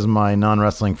 Ortiz says, my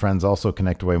non-wrestling friends also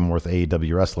connect way more with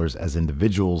AEW wrestlers as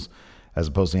individuals as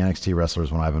opposed to NXT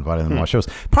wrestlers when I've invited them to my shows.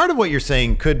 Part of what you're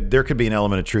saying there could be an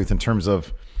element of truth in terms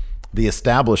of the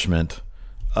establishment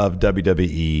of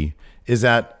WWE is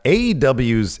that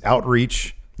AEW's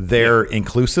outreach, their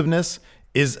inclusiveness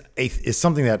is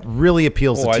something that really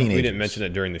appeals to teenagers. We didn't mention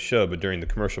it during the show, but during the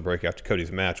commercial break after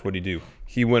Cody's match, what did he do?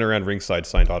 He went around ringside,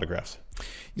 signed autographs.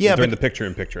 Yeah, during the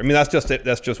picture-in-picture. I mean, that's just it.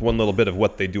 That's just one little bit of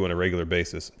what they do on a regular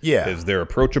basis. Yeah, is they're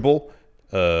approachable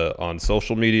on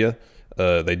social media.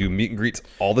 They do meet and greets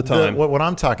all the time. What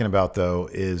I'm talking about though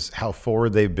is how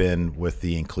forward they've been with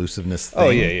the inclusiveness thing. Oh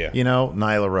yeah.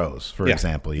 Nyla Rose, for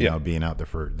example, being out there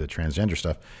for the transgender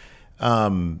stuff.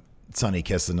 Sonny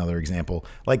Kiss, another example.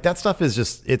 Like that stuff is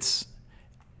just it's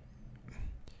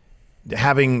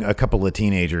having a couple of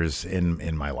teenagers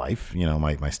in my life.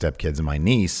 My stepkids and my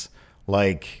niece.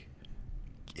 Like,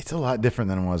 it's a lot different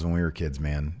than it was when we were kids,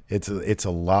 man. It's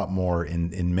a lot more,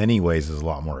 in many ways, is a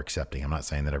lot more accepting. I'm not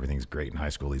saying that everything's great in high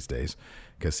school these days,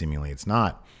 because seemingly it's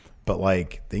not. But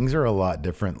like things are a lot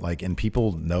different. Like, and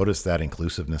people notice that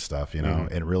inclusiveness stuff. You know,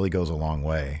 it really goes a long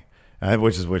way,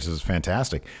 which is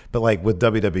fantastic. But like with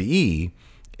WWE,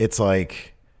 it's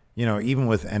like, you know, even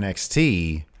with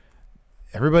NXT,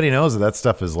 everybody knows that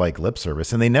stuff is like lip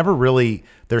service, and they never really.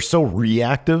 They're so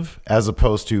reactive as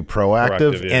opposed to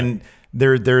proactive, yeah. and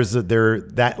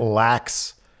that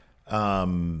lacks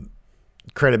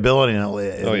credibility, and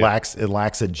it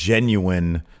lacks a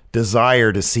genuine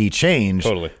desire to see change.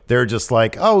 Totally. They're just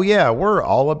like, oh yeah, we're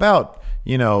all about,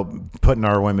 you know, putting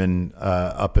our women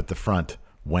up at the front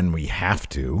when we have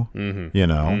to, you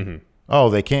know. Oh,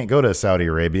 they can't go to Saudi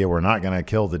Arabia. We're not going to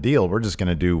kill the deal. We're just going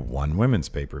to do one women's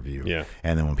pay-per-view. Yeah.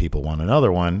 And then when people want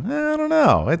another one, I don't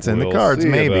know. It's in the cards,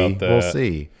 maybe. We'll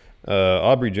see.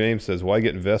 Aubrey James says, why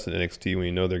get invested in NXT when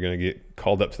you know they're going to get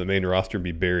called up to the main roster and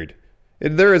be buried?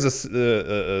 There is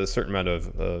a certain amount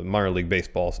of minor league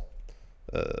baseball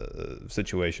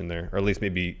situation there, or at least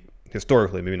maybe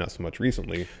historically, maybe not so much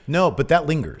recently. No, but that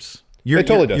lingers. It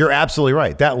totally does. You're absolutely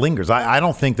right. That lingers. I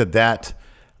don't think that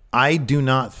I do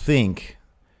not think,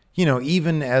 you know,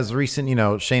 even as recent, you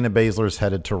know, Shayna Baszler's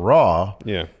headed to Raw.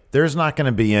 Yeah. There's not going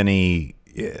to be any.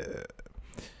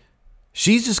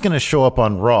 She's just going to show up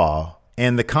on Raw,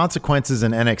 and the consequences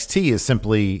in NXT is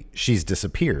simply she's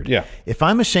disappeared. Yeah. If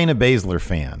I'm a Shayna Baszler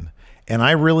fan and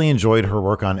I really enjoyed her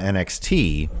work on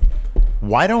NXT,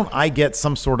 why don't I get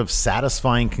some sort of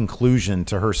satisfying conclusion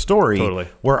to her story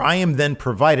where I am then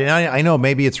provided? And I know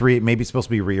maybe it's supposed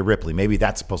to be Rhea Ripley. Maybe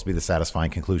that's supposed to be the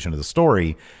satisfying conclusion of the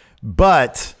story.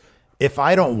 But if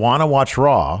I don't want to watch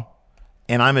Raw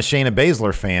and I'm a Shayna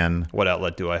Baszler fan, what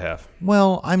outlet do I have?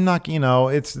 Well, I'm not, you know,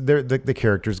 it's the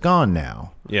character's gone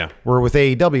now. Yeah. Where with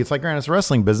AEW, it's like, granted, it's a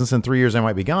wrestling business. In 3 years, they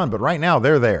might be gone. But right now,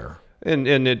 they're there. And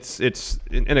it's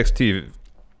in NXT,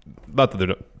 not that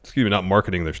they're not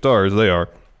marketing their stars, they are.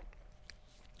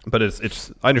 But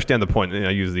it's I understand the point. And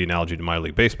I use the analogy to minor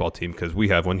league baseball team because we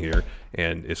have one here,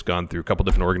 and it's gone through a couple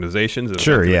different organizations and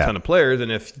a ton of players.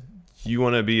 And if you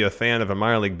want to be a fan of a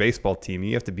minor league baseball team,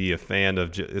 you have to be a fan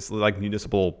of it's like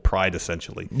municipal pride,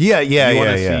 essentially. You want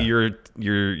to see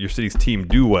your city's team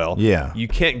do well. Yeah. You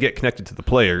can't get connected to the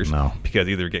players because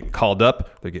either they're getting called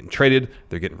up, they're getting traded,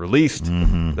 they're getting released.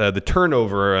 The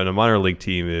turnover on a minor league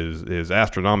team is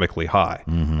astronomically high.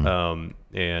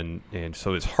 And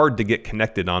so it's hard to get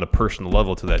connected on a personal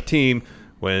level to that team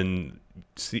when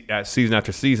season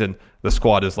after season the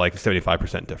squad is like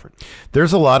 75% different.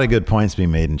 There's a lot of good points being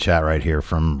made in chat right here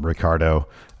from Ricardo.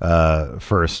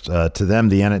 First,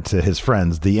 to his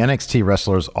friends, the NXT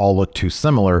wrestlers all look too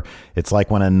similar. It's like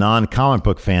when a non-comic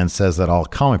book fan says that all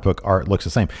comic book art looks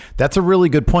the same. That's a really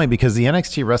good point because the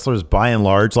NXT wrestlers, by and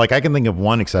large, like I can think of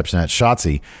one exception at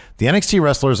Shotzi, the NXT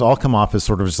wrestlers all come off as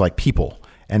sort of just like people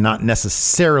and not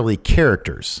necessarily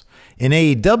characters. In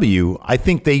AEW, I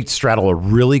think they straddle a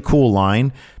really cool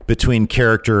line between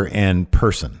character and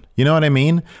person. You know what I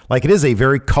mean? Like, it is a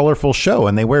very colorful show,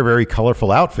 and they wear very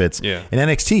colorful outfits. Yeah. In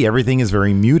NXT, everything is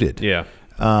very muted. Yeah.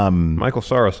 Michael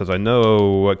Sorrow says, I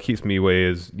know what keeps me away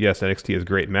is, yes, NXT has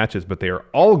great matches, but they are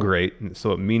all great,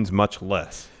 so it means much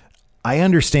less. I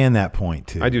understand that point,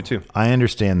 too. I do, too. I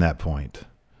understand that point.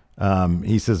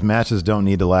 He says, matches don't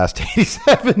need to last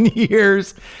 87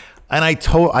 years. And I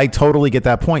totally get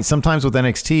that point. Sometimes with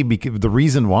NXT, because the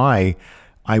reason why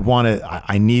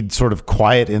I need sort of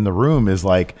quiet in the room is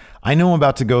like, I know I'm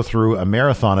about to go through a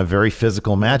marathon of very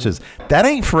physical matches. That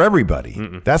ain't for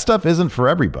everybody. That stuff isn't for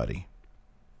everybody.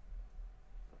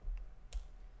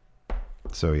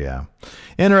 So yeah,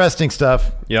 interesting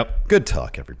stuff. Yep. Good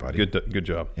talk, everybody. Good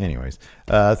job. Anyways,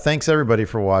 thanks everybody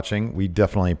for watching. We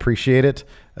definitely appreciate it.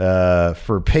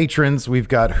 For patrons, we've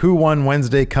got Who Won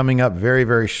Wednesday coming up very,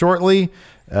 very shortly.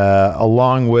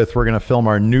 Along with, we're going to film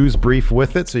our news brief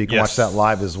with it, so you can watch that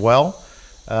live as well.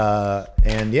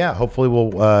 And yeah, hopefully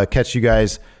we'll catch you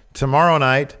guys tomorrow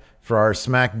night for our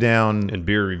SmackDown and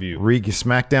beer review.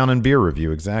 SmackDown and beer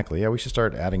review, exactly. Yeah, we should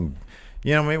start adding.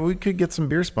 You know, maybe we could get some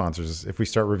beer sponsors if we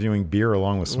start reviewing beer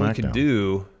along with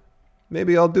SmackDown.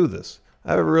 Maybe I'll do this. I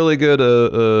have a really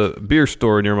good beer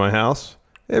store near my house.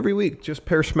 Every week, just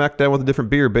pair SmackDown with a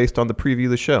different beer based on the preview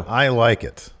of the show. I like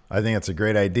it. I think that's a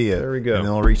great idea. There we go. And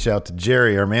then we'll reach out to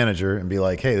Jerry, our manager, and be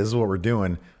like, hey, this is what we're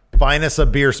doing. Find us a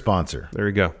beer sponsor. There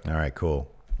we go. All right,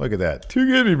 cool. Look at that. Too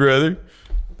good, me brother.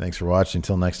 Thanks for watching.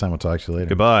 Until next time, we'll talk to you later.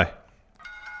 Goodbye.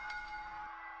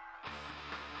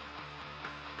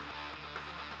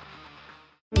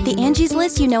 The Angie's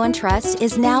List you know and trust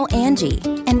is now Angie,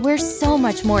 and we're so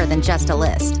much more than just a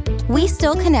list. We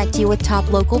still connect you with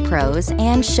top local pros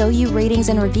and show you ratings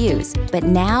and reviews, but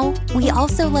now we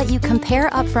also let you compare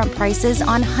upfront prices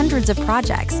on hundreds of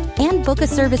projects and book a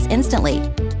service instantly.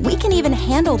 We can even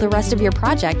handle the rest of your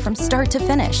project from start to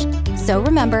finish. So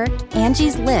remember,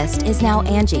 Angie's List is now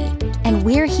Angie, and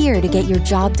we're here to get your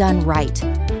job done right.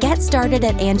 Get started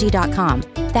at Angie.com.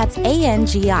 That's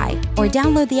ANGI, or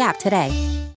download the app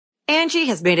today. Angie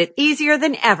has made it easier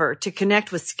than ever to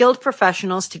connect with skilled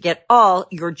professionals to get all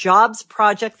your jobs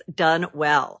projects done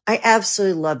well. I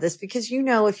absolutely love this because, you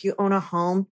know, if you own a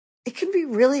home, it can be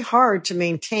really hard to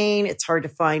maintain. It's hard to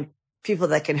find people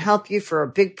that can help you for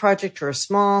a big project or a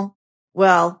small.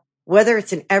 Well, whether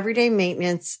it's in everyday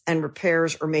maintenance and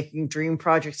repairs or making dream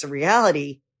projects a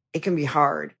reality, it can be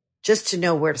hard just to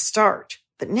know where to start.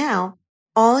 But now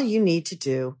all you need to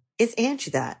do is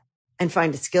Angie that and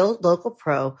find a skilled local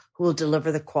pro who will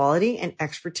deliver the quality and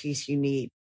expertise you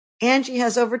need. Angie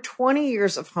has over 20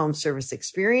 years of home service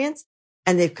experience,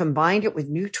 and they've combined it with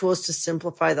new tools to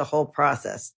simplify the whole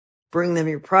process. Bring them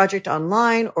your project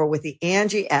online or with the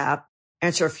Angie app,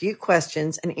 answer a few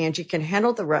questions, and Angie can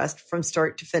handle the rest from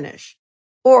start to finish.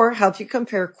 Or help you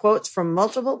compare quotes from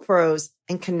multiple pros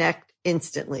and connect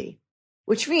instantly,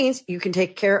 which means you can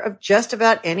take care of just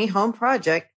about any home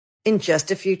project in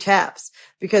just a few taps.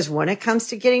 Because when it comes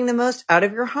to getting the most out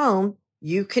of your home,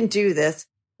 you can do this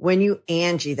when you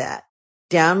Angie that.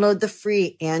 Download the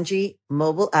free Angie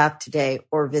mobile app today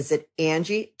or visit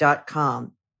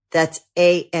Angie.com. That's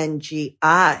ANGI.com.